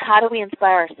 How do we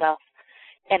inspire ourselves?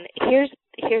 And here's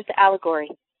the allegory.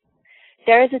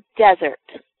 There is a desert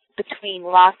between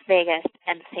Las Vegas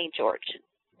and St. George.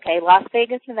 Okay, Las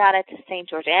Vegas, Nevada to St.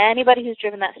 George. Anybody who's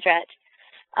driven that stretch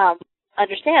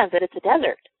understands that it's a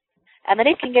desert, and that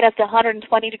it can get up to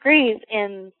 120 degrees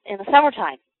in the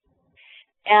summertime.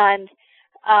 And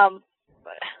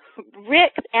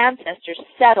Rick's ancestors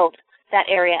settled that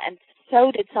area, and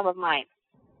so did some of mine.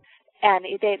 And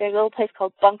there's a little place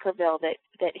called Bunkerville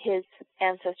that his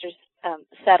ancestors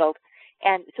settled.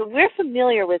 And so we're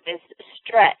familiar with this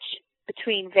stretch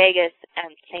between Vegas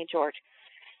and St. George.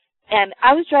 And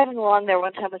I was driving along there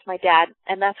one time with my dad,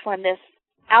 and that's when this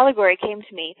allegory came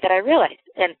to me that I realized,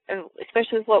 and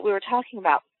especially with what we were talking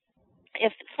about.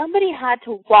 If somebody had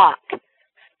to walk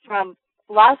from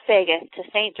Las Vegas to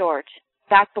St. George,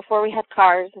 back before we had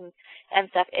cars and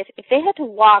stuff, if they had to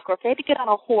walk or if they had to get on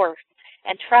a horse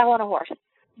and travel on a horse,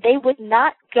 they would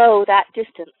not go that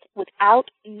distance without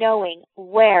knowing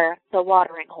where the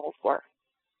watering holes were.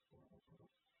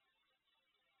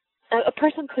 A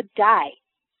person could die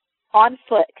on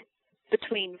foot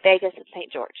between Vegas and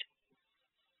St. George.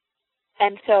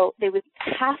 And so they would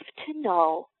have to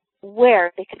know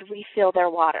where they could refill their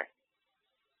water.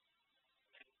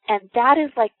 And that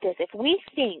is like this. If we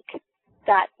think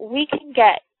that we can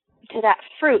get to that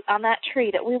fruit on that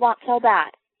tree that we want so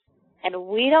bad, and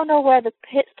we don't know where the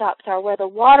pit stops are, where the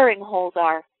watering holes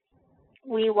are,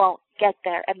 we won't get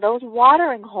there. And those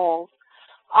watering holes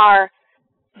are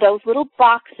those little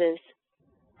boxes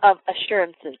of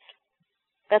assurances.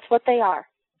 That's what they are,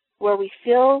 where we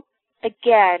feel,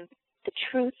 again, the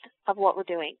truth of what we're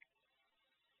doing,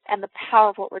 and the power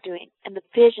of what we're doing, and the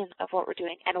vision of what we're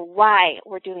doing, and why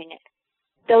we're doing it.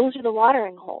 Those are the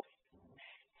watering holes.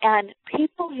 And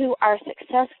people who are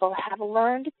successful have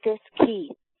learned this key.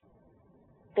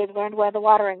 They've learned where the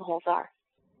watering holes are.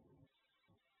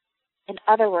 In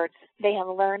other words, they have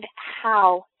learned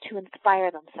how to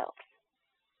inspire themselves.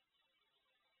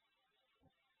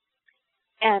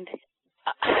 And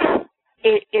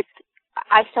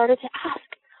I started to ask,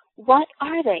 what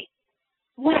are they?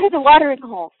 What are the watering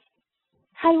holes?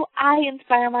 How do I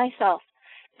inspire myself?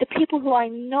 The people who I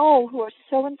know who are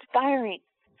so inspiring,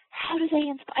 how do they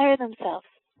inspire themselves?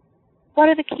 What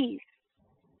are the keys?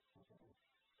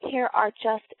 Here are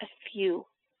just a few.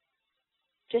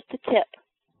 Just a tip,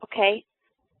 okay?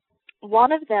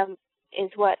 One of them is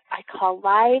what I call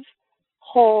live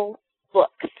whole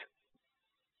books.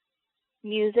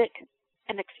 Music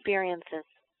and experiences.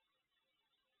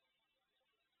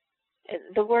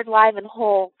 The word live and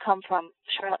whole come from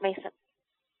Charlotte Mason.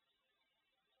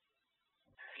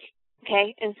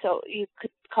 Okay, and so you could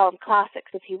call them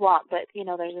classics if you want, but,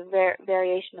 there's a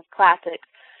variation of classics.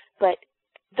 But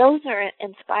those are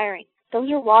inspiring.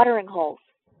 Those are watering holes.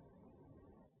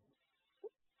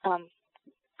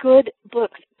 Good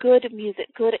books, good music,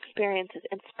 good experiences,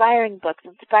 inspiring books,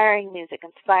 inspiring music,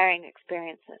 inspiring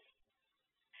experiences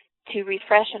to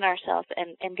refreshen ourselves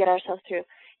and get ourselves through.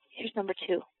 Here's number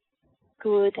 2.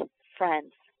 Good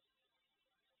friends.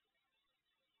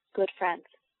 Good friends.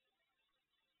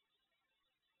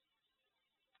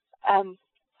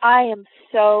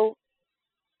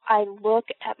 I look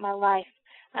at my life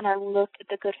and I look at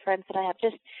the good friends that I have.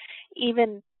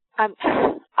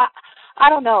 I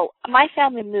don't know. My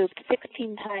family moved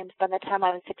 16 times by the time I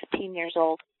was 16 years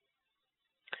old.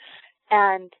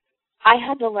 And I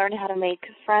had to learn how to make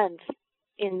friends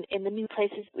in the new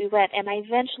places we went. And I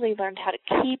eventually learned how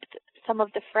to keep some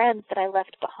of the friends that I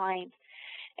left behind.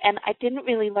 And I didn't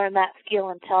really learn that skill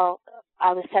until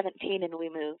I was 17 and we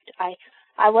moved.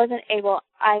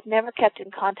 I've never kept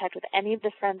in contact with any of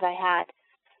the friends I had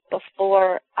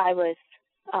before I was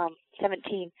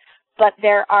 17. but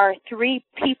there are 3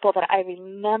 people that I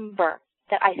remember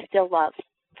that I still love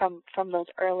from those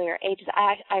earlier ages.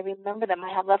 I remember them.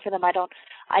 I have love for them.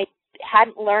 I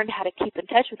hadn't learned how to keep in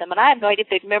touch with them, and I have no idea if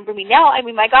they'd remember me now. I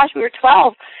mean, my gosh, we were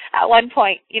 12 at one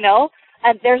point, you know.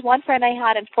 And there's one friend I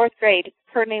had in 4th grade.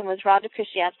 Her name was Rhonda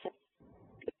Christiansen.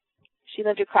 She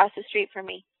lived across the street from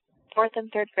me, 4th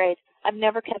and 3rd grade. I've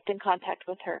never kept in contact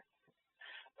with her.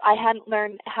 I hadn't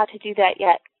learned how to do that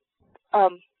yet.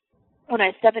 When I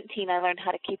was 17, I learned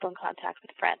how to keep in contact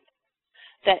with friends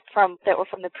that were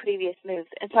from the previous moves.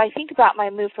 And so I think about my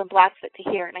move from Blackfoot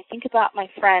to here, and I think about my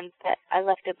friends that I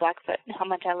left at Blackfoot and how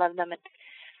much I love them.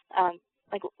 And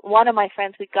like one of my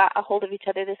friends, we got a hold of each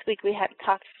other this week. We hadn't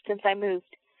talked since I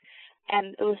moved,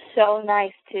 and it was so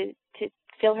nice to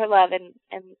feel her love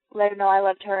and let her know I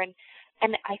loved her. And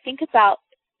I think about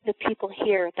the people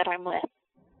here that I'm with,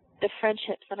 the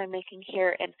friendships that I'm making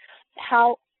here, and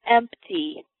how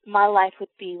empty my life would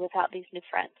be without these new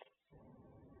friends,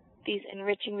 these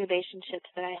enriching relationships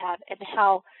that I have, and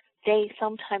how they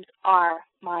sometimes are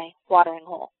my watering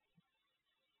hole.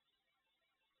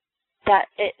 That's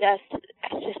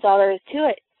just all there is to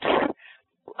it.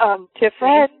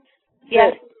 Tiffany,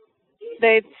 yes,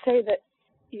 they'd say that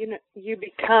you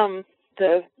become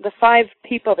the 5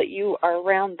 people that you are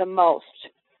around the most.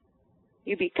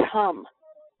 You become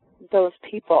those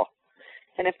people,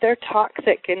 and if they're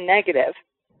toxic and negative,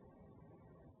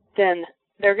 then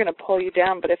they're going to pull you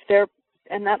down. But if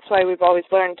and that's why we've always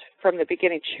learned from the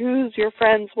beginning, choose your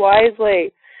friends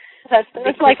wisely. That's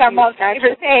like our most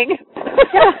favorite thing.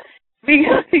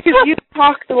 Yeah, because you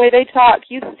talk the way they talk,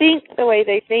 you think the way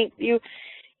they think,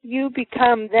 you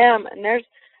become them. And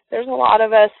there's a lot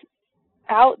of us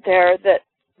out there that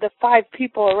the 5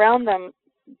 people around them,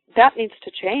 that needs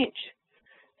to change.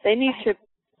 They need to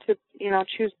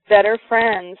choose better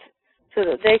friends so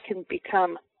that they can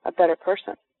become a better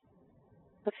person.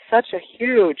 That's such a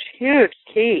huge, huge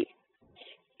key.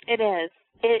 It is.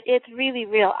 It's really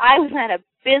real. I was at a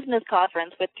business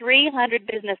conference with 300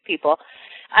 business people.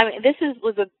 I mean, this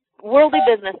was a worldly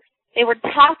business. They were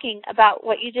talking about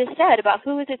what you just said, about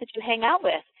who is it that you hang out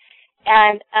with.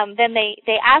 And then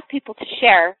they asked people to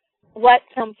share what's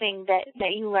something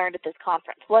that you learned at this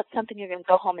conference. What's something you're going to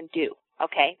go home and do,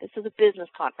 okay? This was a business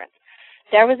conference.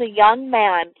 There was a young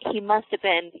man. He must have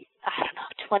been,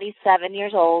 27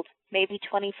 years old, maybe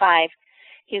 25.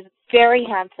 He was very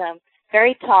handsome,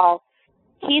 very tall.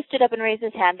 He stood up and raised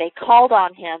his hand. They called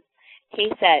on him. He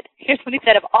said, here's what he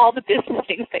said of all the business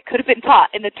things that could have been taught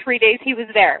in the 3 days he was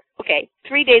there. Okay,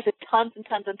 3 days of tons and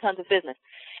tons and tons of business.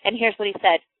 And here's what he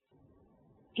said.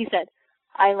 He said,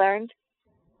 I learned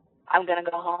I'm going to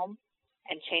go home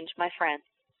and change my friends.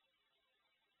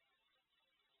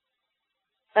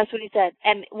 That's what he said.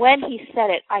 And when he said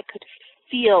it, I could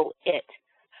feel it.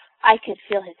 I could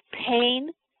feel his pain.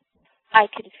 I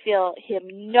could feel him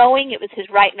knowing it was his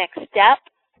right next step.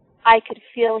 I could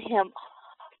feel him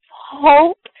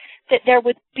hope that there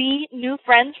would be new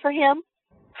friends for him.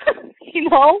 You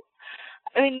know?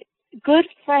 I mean, good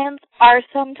friends are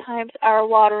sometimes our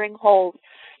watering holes.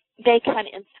 They can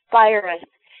inspire us.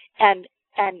 And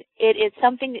it is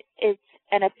something, it's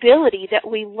an ability that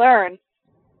we learn.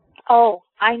 Oh,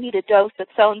 I need a dose of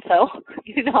so-and-so,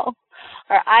 you know,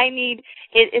 or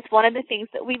it's one of the things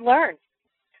that we learn.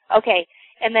 Okay,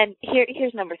 and then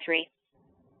here's number 3.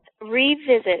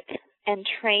 Revisit and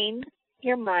train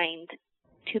your mind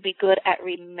to be good at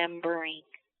remembering.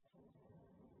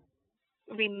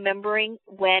 Remembering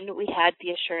when we had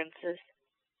the assurances.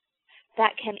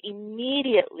 That can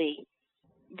immediately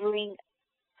bring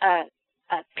a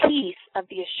piece of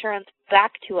the assurance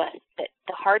back to us that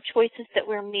the hard choices that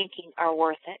we're making are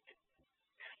worth it.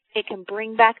 It can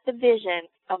bring back the vision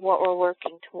of what we're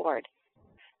working toward.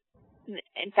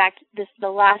 In fact, this is the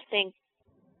last thing.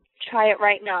 Try it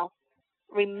right now.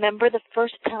 Remember the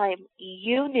first time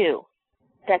you knew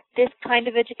that this kind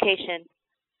of education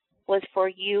was for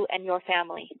you and your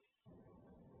family.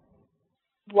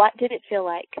 What did it feel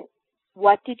like?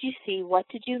 What did you see? What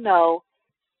did you know?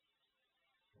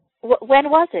 When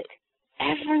was it?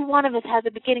 Every one of us has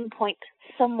a beginning point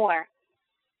somewhere.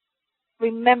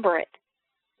 Remember it.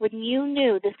 When you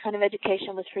knew this kind of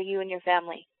education was for you and your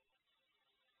family.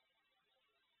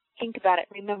 Think about it.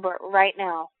 Remember it right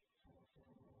now.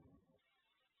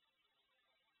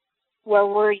 Where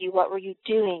were you? What were you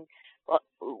doing?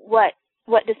 What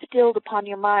distilled upon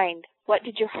your mind? What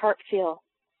did your heart feel?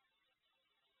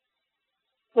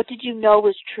 What did you know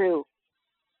was true?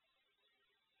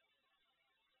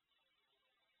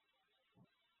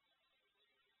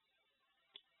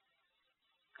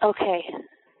 Okay.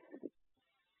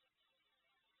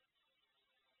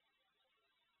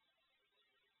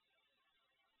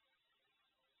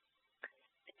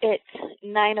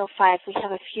 9:05. We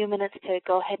have a few minutes to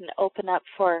go ahead and open up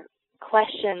for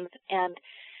questions. And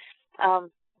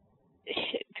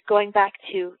going back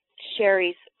to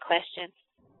Sherry's question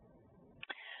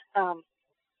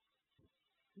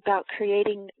about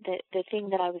creating the thing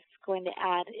that I was going to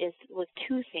add was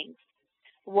two things.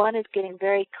 One is getting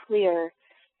very clear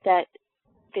that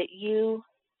you,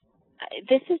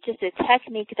 this is just a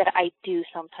technique that I do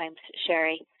sometimes,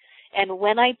 Sherry, and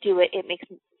when I do it, it makes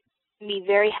me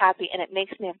very happy, and it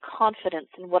makes me have confidence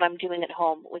in what I'm doing at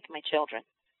home with my children.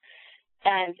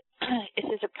 And this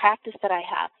is a practice that I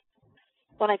have.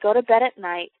 When I go to bed at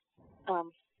night,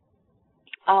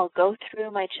 I'll go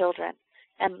through my children.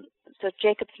 And so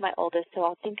Jacob's my oldest, so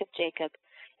I'll think of Jacob,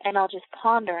 and I'll just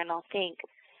ponder, and I'll think,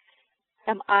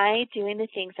 am I doing the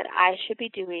things that I should be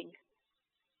doing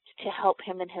to help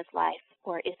him in his life?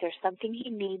 Or is there something he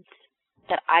needs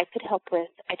that I could help with?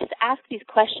 I just ask these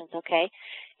questions, okay?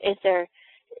 Is there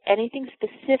anything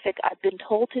specific I've been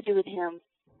told to do with him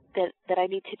that I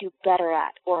need to do better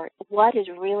at? Or what is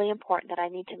really important that I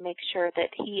need to make sure that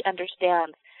he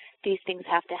understands these things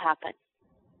have to happen?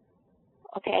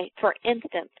 Okay, for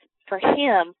instance, for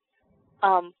him,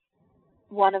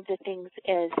 one of the things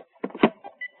is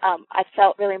I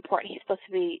felt really important. He's supposed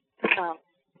to be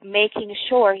making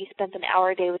sure he spends an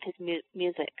hour a day with his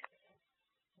music.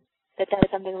 That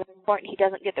is something really important. He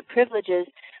doesn't get the privileges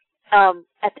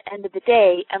at the end of the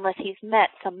day unless he's met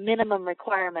some minimum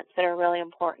requirements that are really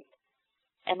important.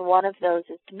 And one of those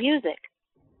is the music.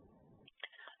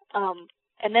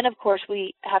 And then, of course,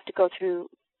 we have to go through,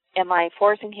 am I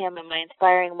forcing him? Am I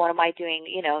inspiring? What am I doing?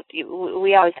 You know,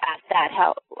 we always ask that.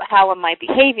 How am I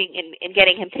behaving in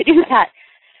getting him to do that?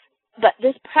 But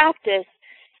this practice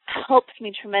helps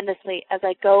me tremendously as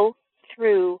I go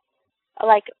through,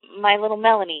 like my little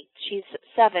Melanie, she's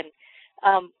 7.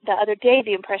 The other day,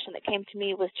 the impression that came to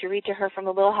me was to read to her from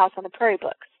the Little House on the Prairie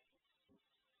books.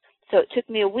 So it took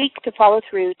me a week to follow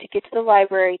through, to get to the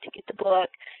library, to get the book,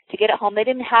 to get it home. They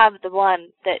didn't have the one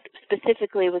that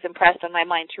specifically was impressed on my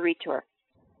mind to read to her.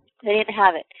 They didn't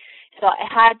have it. So I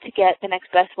had to get the next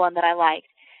best one that I liked,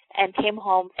 and came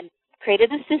home and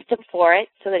created a system for it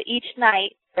so that each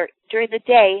night, or during the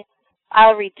day,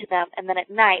 I'll read to them, and then at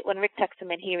night, when Rick tucks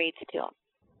them in, he reads to them.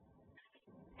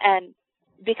 And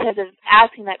because of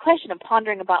asking that question and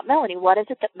pondering about Melanie, what is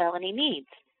it that Melanie needs?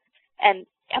 And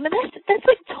I mean, that's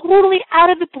like totally out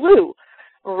of the blue.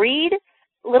 Read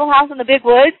Little House in the Big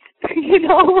Woods, you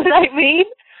know what I mean?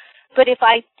 But if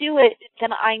I do it, then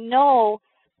I know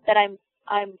that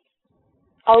I'm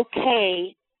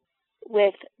okay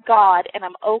with God, and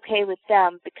I'm okay with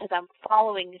them because I'm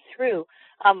following through.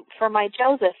 For my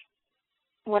Joseph,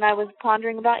 when I was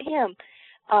pondering about him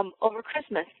over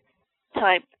Christmas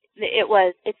time,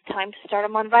 it's time to start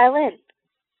him on violin.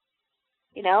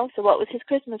 You know, so what was his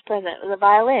Christmas present? It was a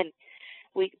violin.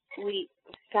 We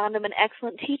found him an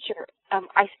excellent teacher.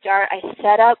 I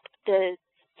set up the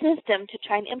system to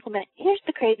try and implement. Here's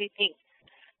the crazy thing.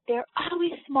 They're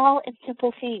always small and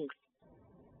simple things.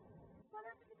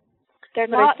 They're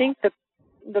but not. I think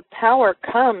the power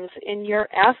comes in your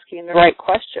asking the right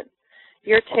question.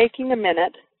 You're taking a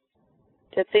minute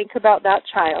to think about that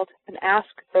child and ask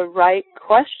the right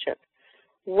question.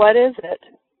 What is it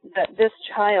that this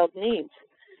child needs?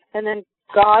 And then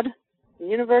God, the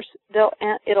universe,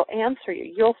 it'll answer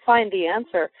you. You'll find the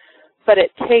answer. But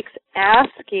it takes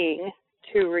asking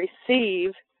to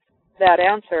receive that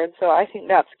answer. And so I think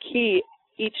that's key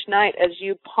each night as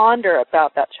you ponder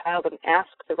about that child and ask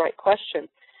the right question.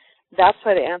 That's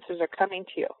why the answers are coming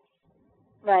to you.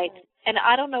 Right. And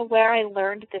I don't know where I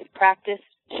learned this practice,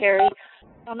 Sherry.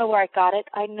 I don't know where I got it.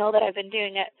 I know that I've been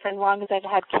doing it for as long as I've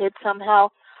had kids somehow.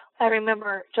 I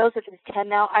remember, Joseph is 10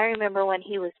 now. I remember when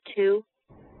he was 2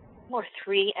 or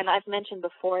 3, and I've mentioned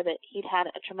before that he'd had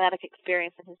a traumatic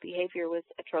experience and his behavior was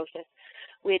atrocious.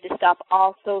 We had to stop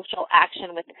all social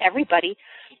action with everybody.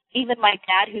 Even my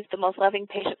dad, who's the most loving,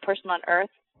 patient person on earth,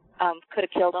 could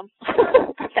have killed him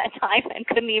at that time and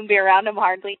couldn't even be around him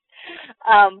hardly.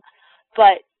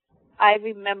 But I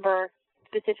remember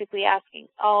specifically asking,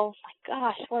 oh my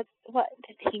gosh, what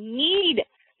does he need?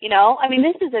 You know, I mean,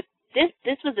 this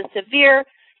was a severe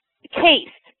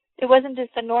case. It wasn't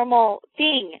just a normal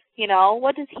thing, you know.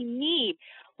 What does he need?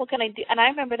 What can I do? And I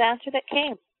remember the answer that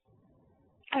came.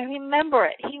 I remember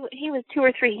it. He was 2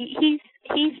 or 3.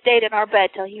 He stayed in our bed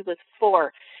till he was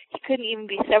 4. He couldn't even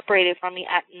be separated from me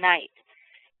at night.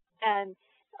 And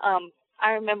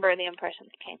I remember the impression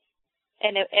that came.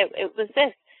 And it was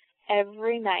this.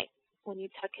 Every night when you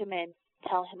tuck him in,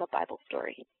 tell him a Bible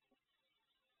story.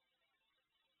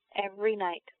 Every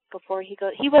night before he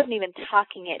goes. He wasn't even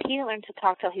talking yet. He didn't learn to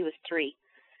talk till he was 3.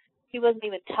 He wasn't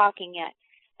even talking yet.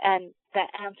 And that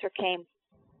answer came,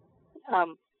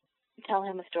 tell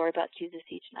him a story about Jesus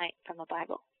each night from the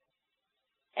Bible.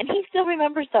 And he still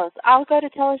remembers those. I'll go to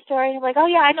tell a story, and I'm like, oh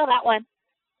yeah, I know that one.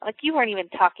 Like, you weren't even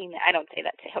talking. I don't say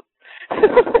that to him.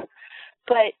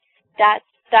 But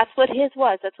that's what his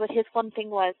was. That's what his one thing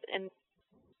was. And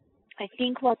I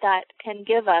think what that can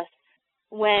give us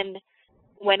when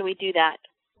we do that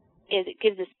is it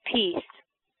gives us peace.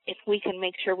 If we can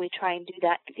make sure we try and do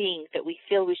that thing that we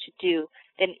feel we should do,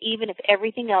 then even if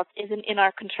everything else isn't in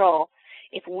our control,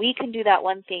 if we can do that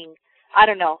one thing, I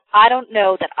don't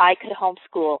know that I could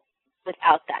homeschool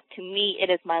without that. To me, it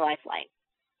is my lifeline.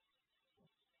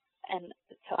 And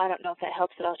so I don't know if that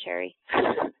helps at all, Sherry.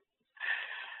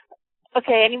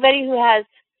 Okay, anybody who has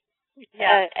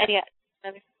any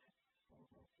other?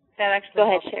 That actually Go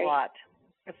ahead, helps Sherry. a lot,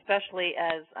 especially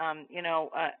as,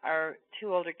 our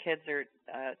two older kids are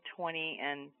 20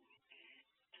 and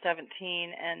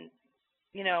 17, and,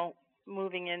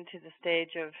 moving into the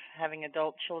stage of having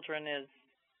adult children is,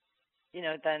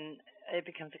 then it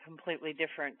becomes a completely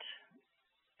different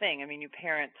thing. I mean, you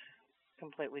parent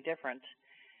completely different.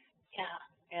 Yeah.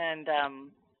 And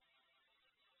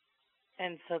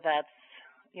so that's,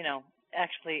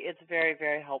 actually it's very,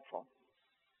 very helpful.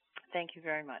 Thank you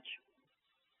very much.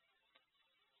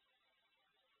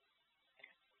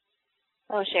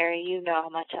 Oh, Sherry, you know how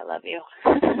much I love you.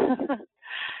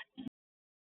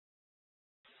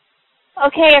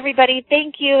 Okay, everybody,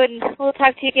 thank you, and we'll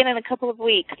talk to you again in a couple of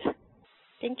weeks.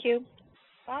 Thank you.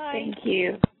 Bye. Thank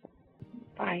you.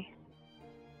 Bye.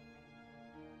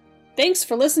 Thanks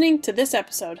for listening to this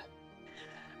episode.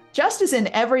 Just as in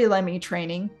every Lemmy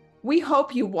training, we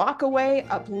hope you walk away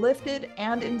uplifted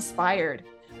and inspired,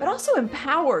 but also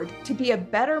empowered to be a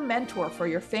better mentor for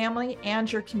your family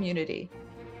and your community.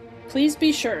 Please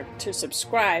be sure to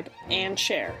subscribe and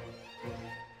share.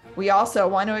 We also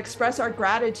want to express our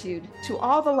gratitude to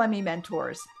all the Lemmy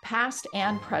mentors, past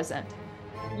and present.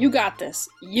 You got this.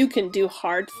 You can do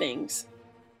hard things.